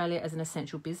South Australia as an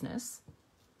essential business,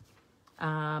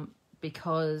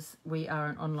 because we are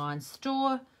an online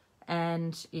store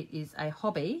and it is a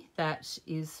hobby that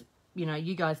is, you know,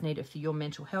 you guys need it for your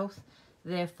mental health.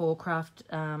 Therefore, a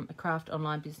craft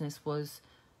online business was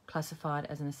classified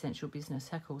as an essential business.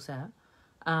 How cool is that?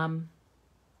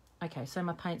 Okay, so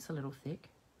my paint's a little thick,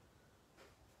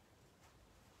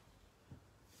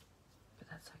 but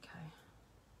that's okay.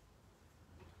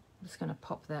 I'm just going to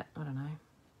pop that, I don't know,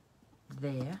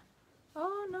 there.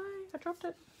 Oh no, I dropped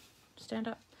it. Stand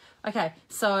up. Okay,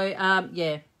 so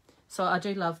yeah, so I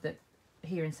do love that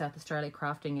here in South Australia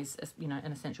crafting is, you know,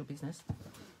 an essential business.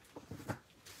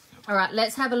 All right,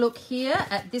 let's have a look here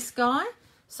at this guy.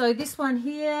 So this one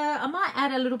here, I might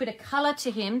add a little bit of colour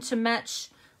to him to match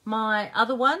my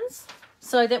other ones,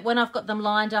 so that when I've got them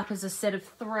lined up as a set of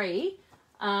 3,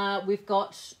 we've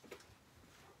got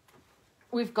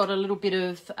a little bit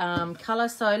of colour.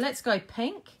 So let's go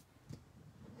pink.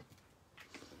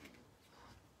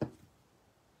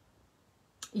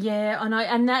 Yeah, I know,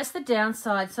 and that's the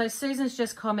downside. So Susan's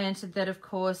just commented that, of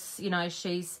course, you know,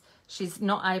 she's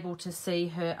not able to see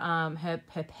her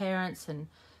her parents and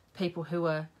people who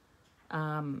are,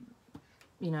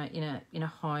 you know, in a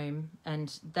home,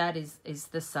 and that is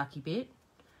the sucky bit.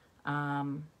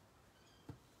 But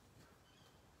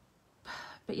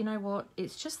you know what?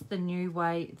 It's just the new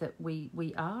way that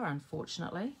we are,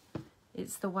 unfortunately.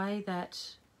 It's the way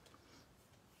that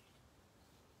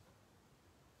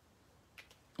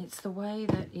It's the way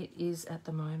that it is at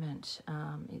the moment.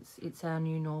 It's our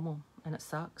new normal, and it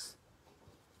sucks.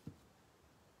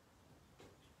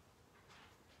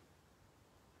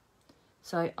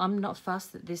 So I'm not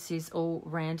fussed that this is all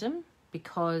random,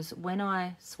 because when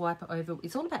I swipe it over,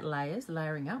 it's all about layers,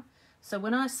 layering up. So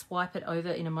when I swipe it over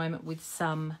in a moment with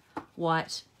some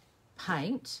white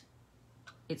paint,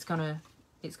 it's gonna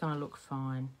look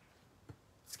fine.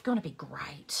 It's gonna be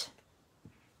great.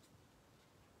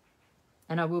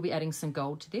 And I will be adding some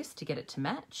gold to this to get it to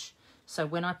match. So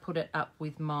when I put it up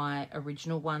with my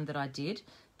original one that I did,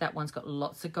 that one's got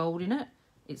lots of gold in it.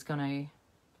 It's gonna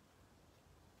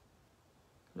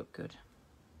look good.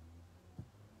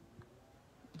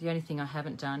 The only thing I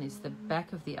haven't done is the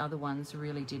back of the other ones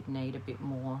really did need a bit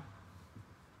more,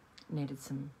 needed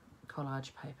some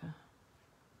collage paper.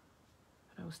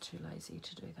 But I was too lazy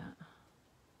to do that.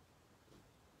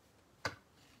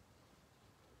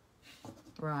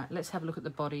 Right, let's have a look at the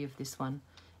body of this one.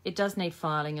 It does need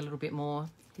filing a little bit more.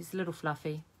 He's a little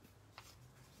fluffy.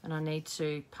 And I need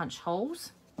to punch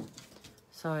holes.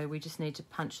 So we just need to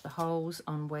punch the holes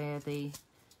on where the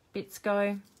bits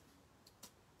go.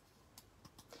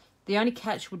 The only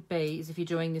catch would be is if you're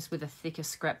doing this with a thicker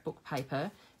scrapbook paper,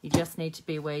 you just need to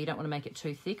be aware you don't want to make it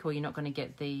too thick, or you're not going to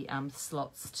get the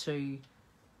slots to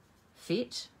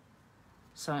fit.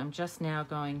 So I'm just now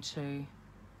going to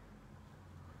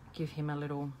give him a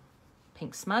little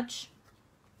pink smudge.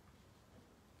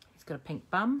 He's got a pink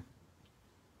bum.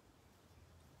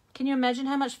 Can you imagine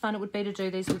how much fun it would be to do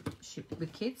these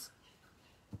with kids?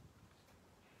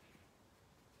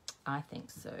 I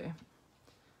think so.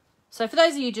 So for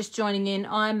those of you just joining in,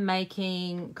 I'm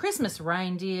making Christmas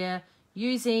reindeer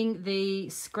using the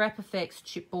ScrapFX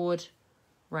Chipboard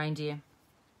Reindeer.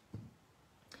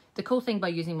 The cool thing by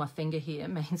using my finger here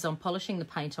means I'm polishing the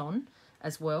paint on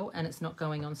as well, and it's not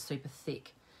going on super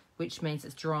thick, which means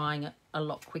it's drying a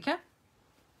lot quicker.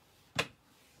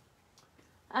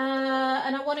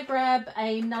 And I want to grab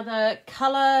another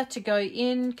colour to go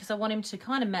in, because I want him to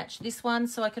kind of match this one.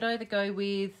 So I could either go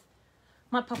with,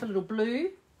 might pop a little blue.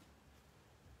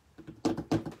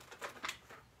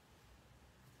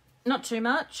 Not too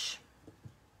much.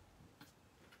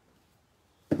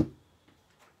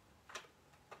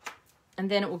 And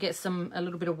then it will get a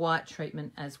little bit of white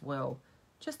treatment as well.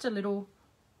 Just a little.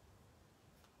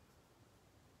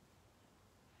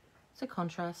 It's a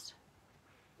contrast.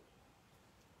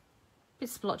 Bit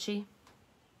splotchy.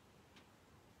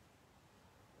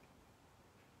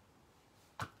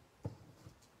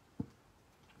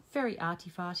 Very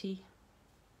arty-farty.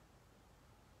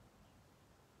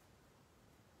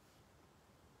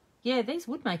 Yeah, these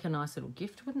would make a nice little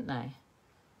gift, wouldn't they?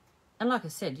 And like I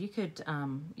said, you could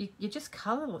you just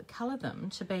colour them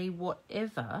to be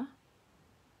whatever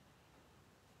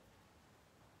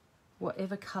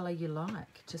colour you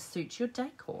like to suit your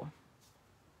decor.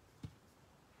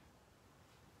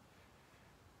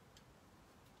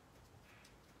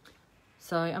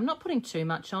 So I'm not putting too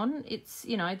much on. It's,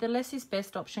 you know, the less is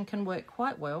best option can work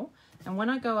quite well. And when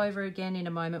I go over again in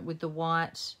a moment with the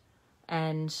white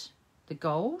and the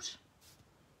gold,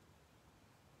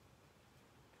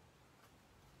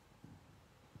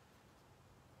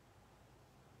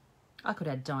 I could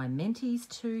add diamantes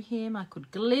to him. I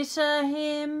could glitter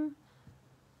him.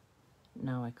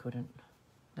 No, I couldn't.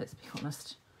 Let's be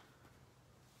honest.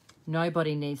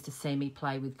 Nobody needs to see me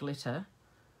play with glitter.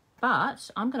 But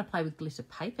I'm going to play with glitter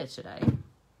paper today. What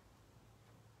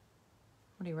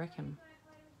do you reckon?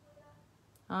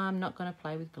 I'm not going to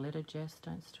play with glitter, Jess.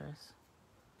 Don't stress.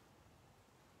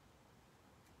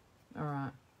 All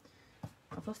right.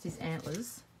 I've lost his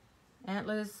antlers.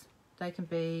 Antlers, they can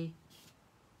be,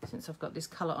 since I've got this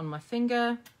colour on my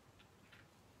finger.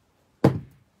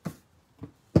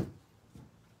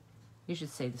 You should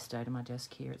see the state of my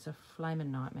desk here. It's a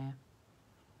flaming nightmare.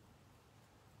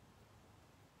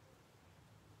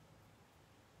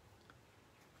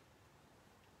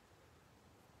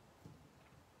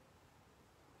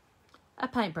 A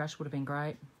paintbrush would have been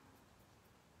great.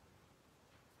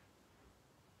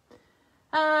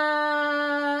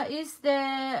 Is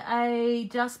there a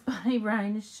dust bunny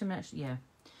range to match? Yeah,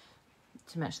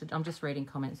 to match the. I'm just reading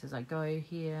comments as I go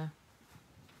here.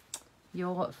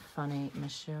 You're funny,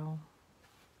 Michelle.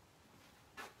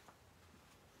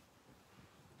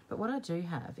 But what I do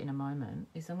have in a moment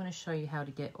is I'm going to show you how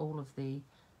to get all of the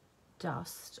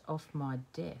dust off my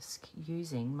desk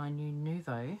using my new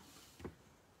Nuvo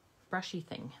brushy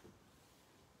thing.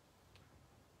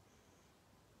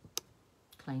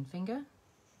 Clean finger.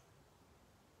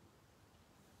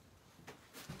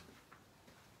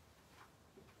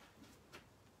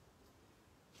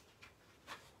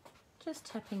 Just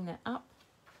tapping that up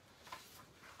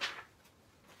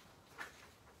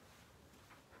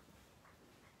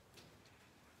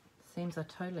seems I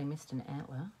totally missed an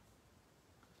antler.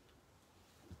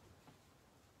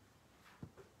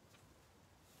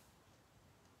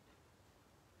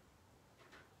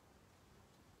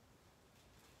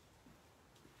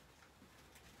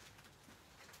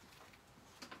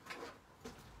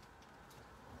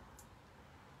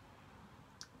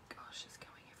 Gosh, it's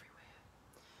going everywhere.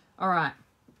 All right.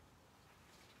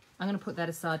 I'm going to put that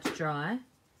aside to dry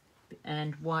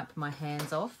and wipe my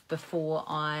hands off before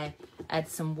I add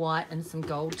some white and some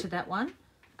gold to that one,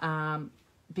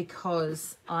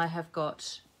 because I have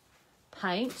got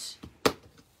paint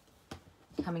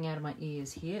coming out of my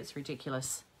ears here. It's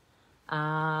ridiculous.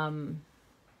 All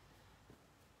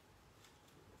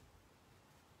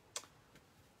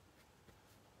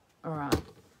right.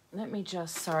 Let me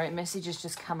just, sorry, a message has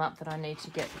just come up that I need to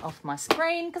get off my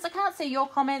screen because I can't see your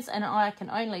comments and I can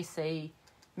only see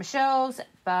Michelle's,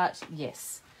 but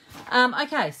yes.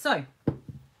 Okay, so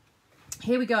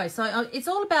here we go. So it's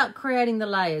all about creating the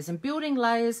layers and building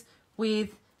layers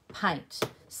with paint.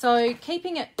 So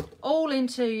keeping it all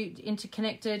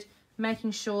interconnected,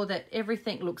 making sure that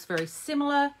everything looks very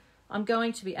similar. I'm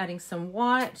going to be adding some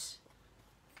white,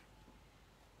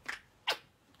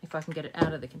 if I can get it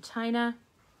out of the container.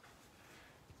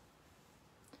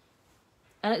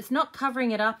 And it's not covering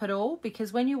it up at all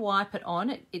because when you wipe it on,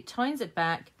 it tones it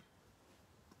back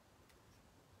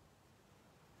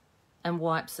and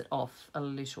wipes it off a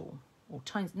little. Or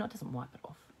tones, no, it doesn't wipe it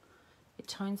off. It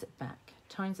tones it back,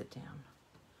 tones it down.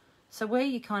 So where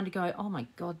you kind of go, oh my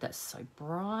God, that's so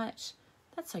bright.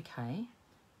 That's okay.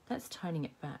 That's toning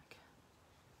it back.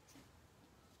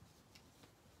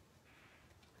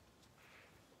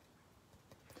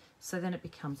 So then it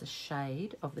becomes a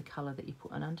shade of the colour that you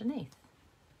put on underneath.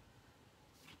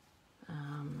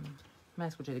 May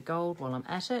as well do the gold while I'm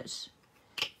at it.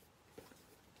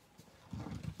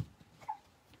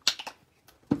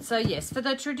 So yes, for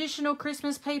the traditional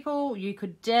Christmas people, you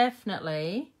could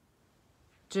definitely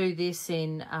do this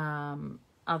in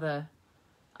other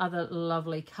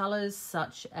lovely colours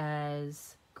such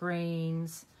as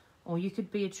greens, or you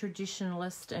could be a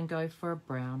traditionalist and go for a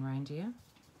brown reindeer.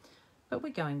 But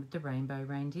we're going with the rainbow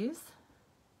reindeers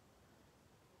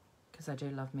because I do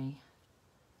love me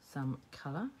some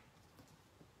colour.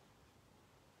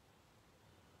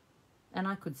 And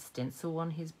I could stencil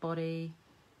on his body,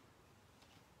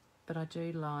 but I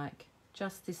do like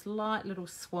just this light little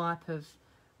swipe of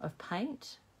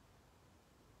paint.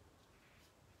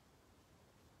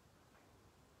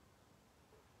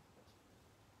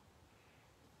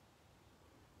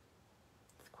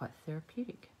 It's quite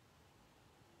therapeutic.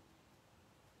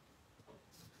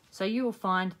 So you will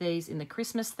find these in the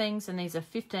Christmas things, and these are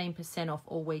 15% off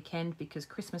all weekend because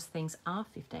Christmas things are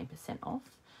 15%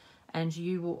 off. And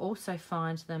you will also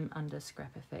find them under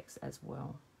ScrapFX as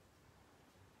well.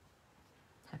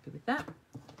 Happy with that.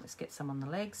 Let's get some on the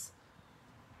legs.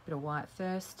 Bit of white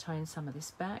first, tone some of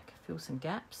this back, fill some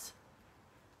gaps.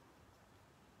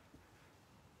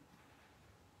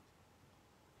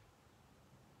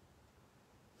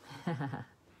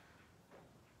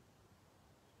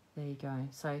 There you go.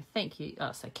 So thank you.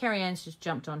 Oh, so Carrie Ann's just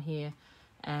jumped on here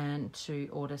and to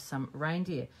order some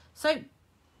reindeer. So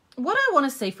what I want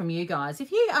to see from you guys,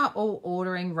 if you are all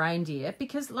ordering reindeer,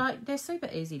 because like they're super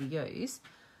easy to use,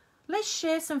 let's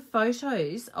share some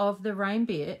photos of the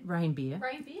reindeer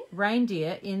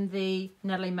in the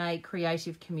Natalie May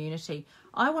creative community.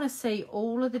 I want to see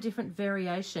all of the different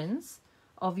variations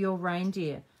of your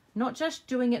reindeer. Not just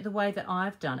doing it the way that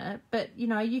I've done it, but, you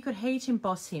know, you could heat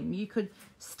emboss him. You could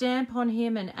stamp on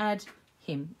him and add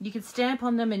him. You could stamp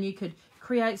on them and you could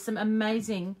create some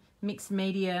amazing mixed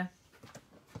media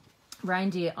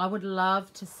reindeer. I would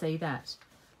love to see that.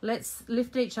 Let's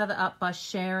lift each other up by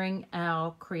sharing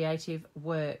our creative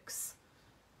works.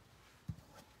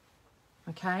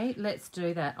 Okay, let's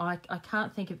do that. I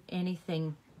can't think of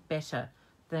anything better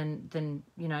than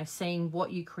you know, seeing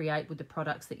what you create with the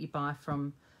products that you buy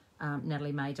from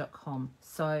nataliemay.com.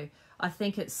 So I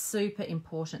think it's super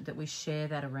important that we share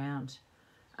that around.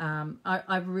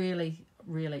 I really,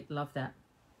 really love that.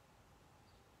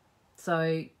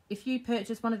 So if you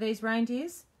purchase one of these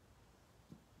reindeers,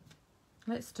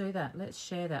 let's do that. Let's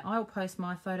share that. I'll post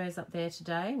my photos up there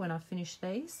today when I finish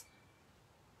these.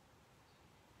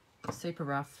 Super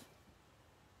rough,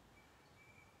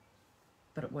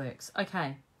 but it works.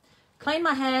 Okay, clean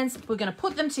my hands. We're going to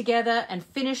put them together and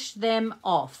finish them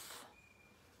off.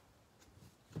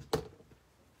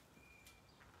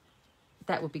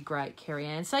 That would be great, Carrie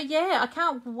Ann. So yeah, I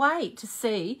can't wait to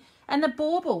see. And the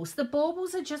baubles. The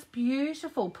baubles are just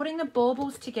beautiful. Putting the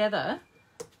baubles together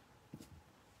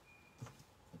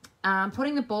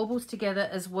putting the baubles together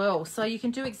as well. So you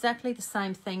can do exactly the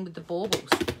same thing with the baubles.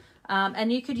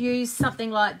 And you could use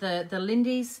something like the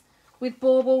Lindy's with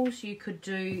baubles. You could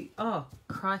do, oh,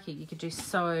 crikey, you could do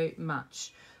so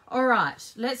much. All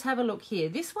right, let's have a look here.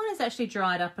 This one is actually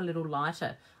dried up a little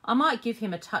lighter. I might give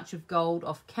him a touch of gold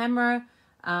off camera,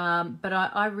 but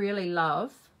I really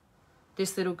love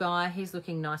this little guy. He's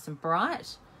looking nice and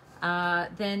bright.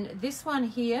 Then this one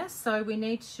here, so we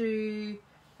need to,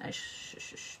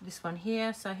 this one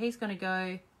here, so he's going to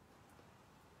go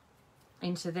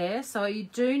into there. So you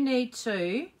do need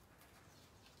to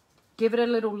give it a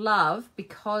little love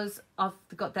because I've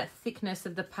got that thickness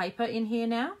of the paper in here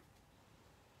now.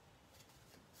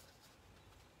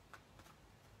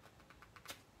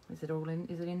 Is it all in?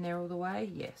 Is it in there all the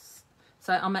way? Yes.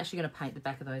 So I'm actually going to paint the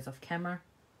back of those off camera.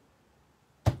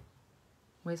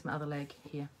 Where's my other leg?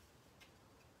 Here.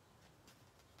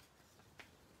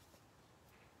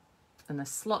 And the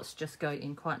slots just go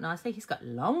in quite nicely. He's got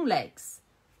long legs.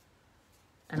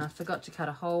 And I forgot to cut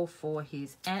a hole for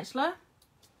his antler.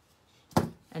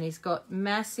 And he's got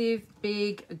massive,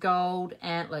 big gold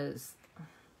antlers.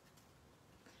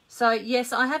 So,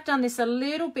 yes, I have done this a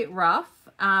little bit rough.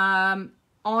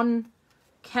 On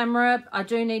camera, I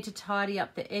do need to tidy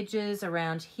up the edges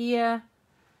around here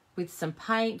with some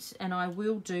paint, and I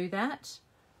will do that.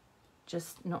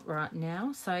 Just not right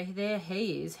now. So there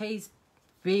he is. He's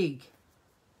big.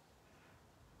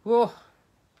 Whoa,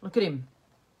 look at him.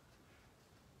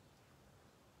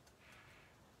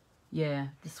 Yeah,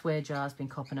 the swear jar's been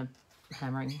copping a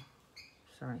hammering.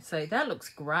 Sorry. So that looks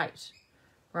great.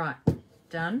 Right,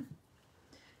 done.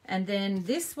 And then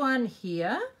this one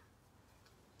here,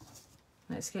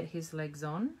 let's get his legs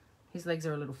on. His legs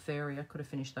are a little furry. I could have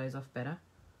finished those off better,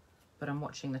 but I'm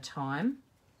watching the time.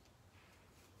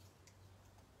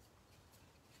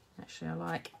 Actually, I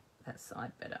like that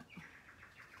side better.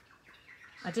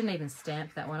 I didn't even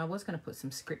stamp that one. I was going to put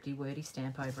some scripty wordy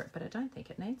stamp over it, but I don't think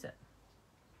it needs it.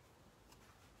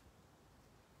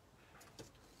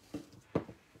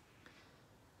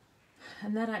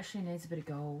 And that actually needs a bit of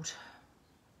gold.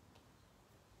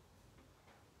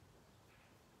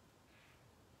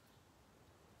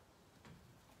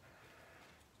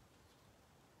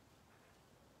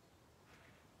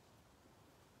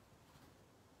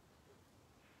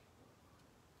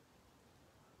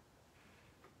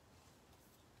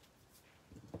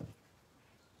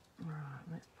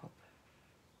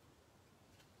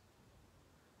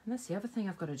 And that's the other thing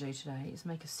I've got to do today is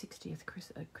make a 60th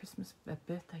Christmas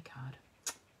birthday card.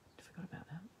 I forgot about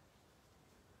that.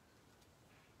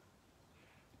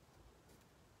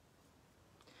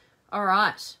 All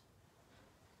right.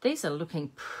 These are looking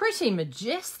pretty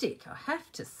majestic, I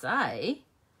have to say.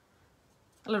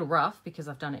 A little rough because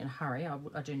I've done it in a hurry.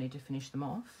 I do need to finish them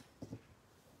off.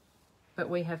 But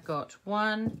we have got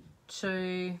 1,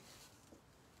 2,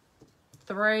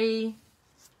 3,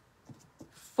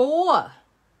 4.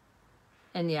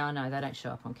 And yeah, I know they don't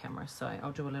show up on camera, so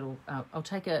I'll do a little, I'll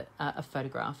take a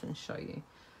photograph and show you.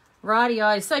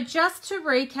 Rightio, so just to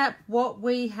recap what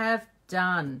we have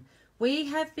done. We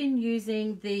have been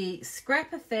using the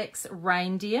ScrapFX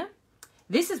Reindeer.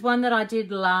 This is one that I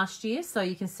did last year, so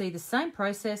you can see the same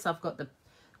process. I've got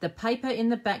the paper in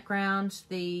the background,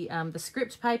 the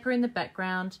script paper in the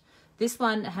background. This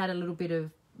one had a little bit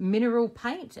of mineral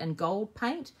paint and gold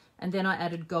paint, and then I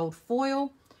added gold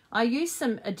foil. I used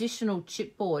some additional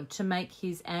chipboard to make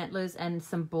his antlers and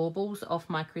some baubles off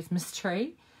my Christmas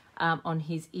tree on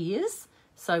his ears.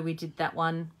 So we did that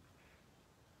one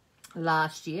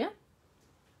last year.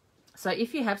 So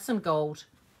if you have some gold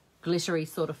glittery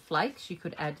sort of flakes, you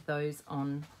could add those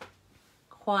on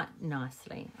quite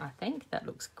nicely. I think that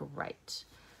looks great.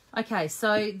 Okay,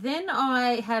 so then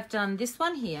I have done this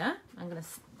one here. I'm going to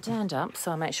stand up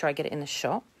so I make sure I get it in the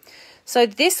shot. So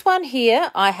this one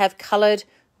here I have coloured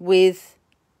with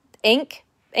ink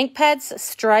pads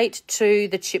straight to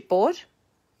the chipboard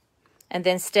and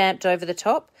then stamped over the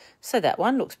top. So that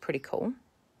one looks pretty cool.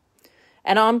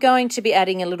 And I'm going to be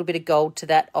adding a little bit of gold to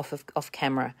that off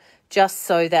camera, just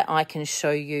so that I can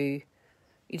show you,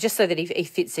 just so that he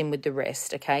fits in with the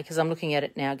rest, okay? Because I'm looking at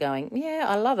it now going, yeah,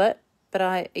 I love it,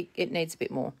 but it needs a bit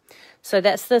more. So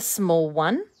that's the small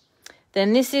one.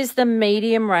 Then this is the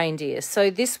medium reindeer.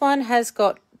 So this one has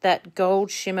got that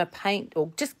gold shimmer paint,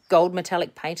 or just gold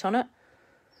metallic paint on it.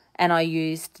 And I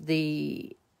used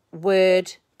the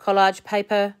Word collage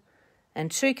paper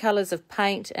and 2 colours of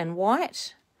paint and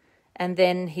white. And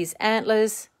then his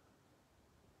antlers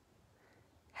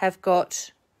have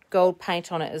got gold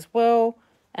paint on it as well.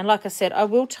 And like I said, I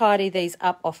will tidy these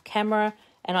up off camera,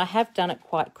 and I have done it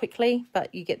quite quickly,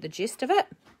 but you get the gist of it.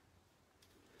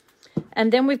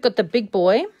 And then we've got the big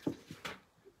boy.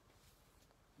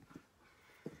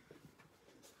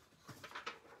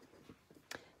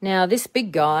 Now, this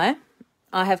big guy,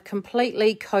 I have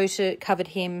completely covered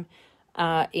him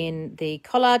in the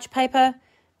collage paper,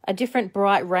 a different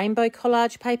bright rainbow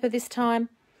collage paper this time,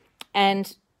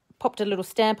 and popped a little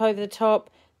stamp over the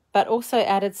top, but also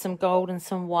added some gold and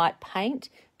some white paint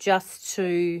just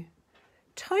to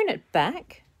tone it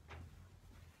back.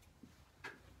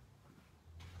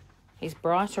 He's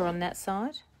brighter on that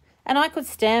side. And I could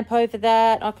stamp over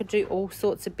that. I could do all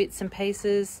sorts of bits and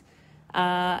pieces.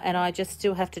 And I just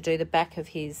still have to do the back of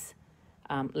his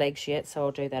legs yet, so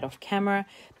I'll do that off camera.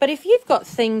 But if you've got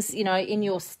things, you know, in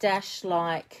your stash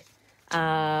like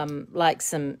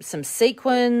some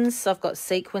sequins, I've got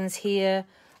sequins here.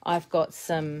 I've got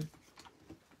some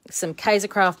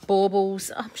Kaisercraft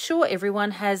baubles. I'm sure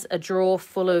everyone has a drawer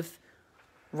full of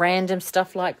random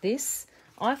stuff like this.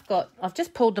 I've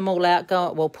just pulled them all out.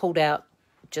 Pulled out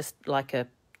just like a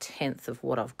tenth of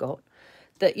what I've got.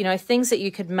 That, you know, things that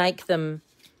you could make them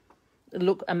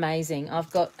look amazing.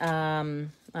 I've got, I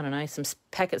don't know, some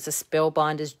packets of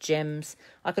Spellbinders gems.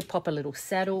 I could pop a little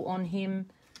saddle on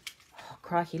him. Oh,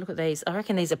 crikey, look at these. I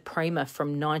reckon these are Prima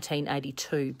from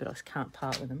 1982, but I can't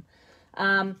part with them.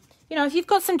 You know, if you've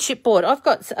got some chipboard, I've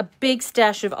got a big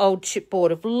stash of old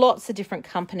chipboard of lots of different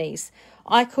companies.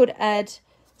 I could add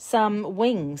some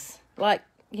wings, like,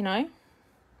 you know,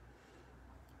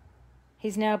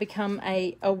 he's now become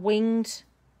a winged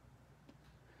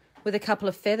with a couple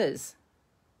of feathers.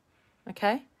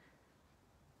 Okay,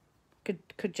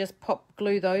 could just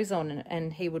glue those on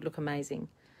and he would look amazing.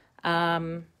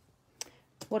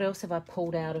 What else have I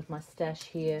pulled out of my stash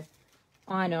here?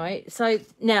 I know. So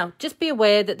now just be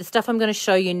aware that the stuff I'm going to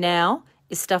show you now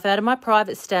is stuff out of my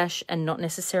private stash and not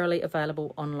necessarily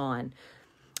available online.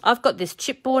 I've got this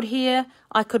chipboard here.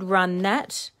 I could run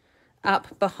that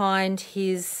up behind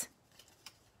his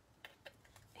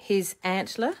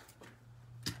antler.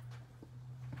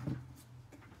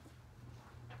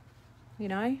 You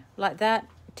know, like that,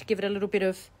 to give it a little bit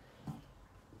of,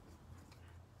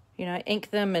 you know,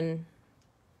 ink them and,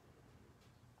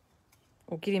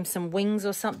 or give him some wings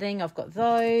or something. I've got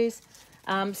those.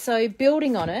 So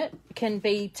building on it can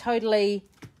be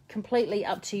completely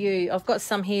up to you. I've got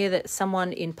some here that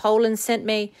someone in Poland sent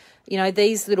me. You know,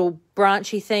 these little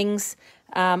branchy things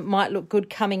might look good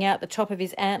coming out the top of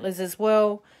his antlers as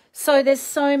well. So there's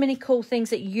so many cool things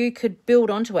that you could build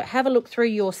onto it. Have a look through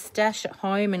your stash at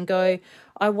home and go,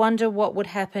 I wonder what would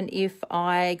happen if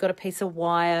I got a piece of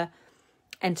wire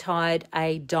and tied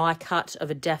a die cut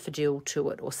of a daffodil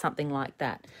to it or something like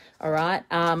that. All right.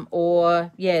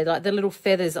 Or, yeah, like the little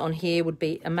feathers on here would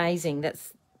be amazing.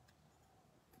 That's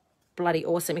bloody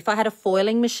awesome. If I had a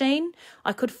foiling machine,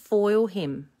 I could foil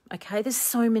him. Okay, there's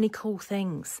so many cool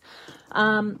things.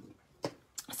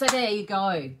 So there you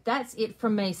go. That's it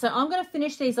from me. So I'm going to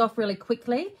finish these off really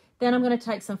quickly. Then I'm going to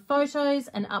take some photos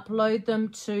and upload them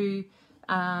to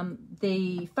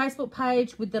the Facebook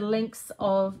page with the links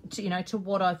to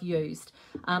what I've used.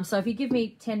 So if you give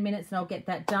me 10 minutes and I'll get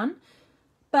that done.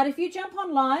 But if you jump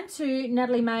online to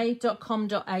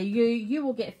nataliemay.com.au, you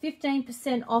will get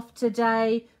 15% off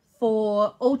today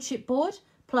for all chipboard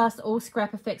plus all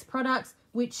ScrapFX products,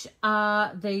 which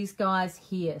are these guys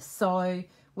here. So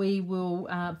we will,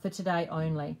 for today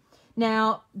only.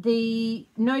 Now, the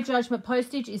no judgment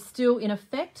postage is still in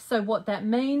effect. So what that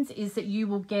means is that you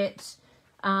will get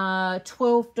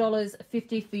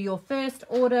 $12.50 for your first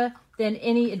order. Then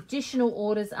any additional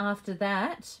orders after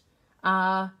that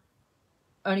are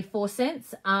only 4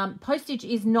 cents. Postage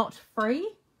is not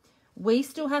free. We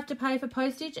still have to pay for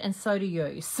postage, and so do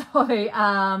you. So,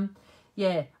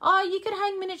 yeah. Oh, you could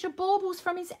hang miniature baubles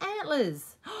from his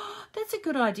antlers. That's a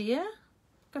good idea.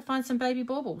 Go find some baby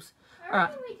baubles. I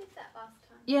reckon we did that last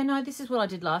time. Yeah, no, this is what I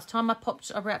did last time. I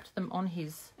wrapped them on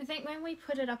his. I think when we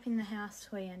put it up in the house,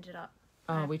 we ended up.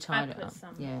 Oh, we tied it up.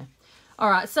 Some. Yeah. All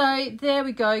right, so there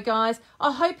we go, guys.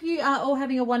 I hope you are all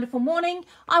having a wonderful morning.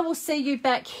 I will see you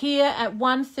back here at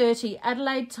 1:30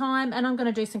 Adelaide time, and I'm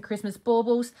going to do some Christmas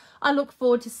baubles. I look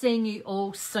forward to seeing you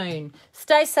all soon.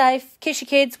 Stay safe, kiss your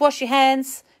kids, wash your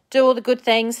hands, do all the good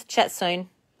things. Chat soon.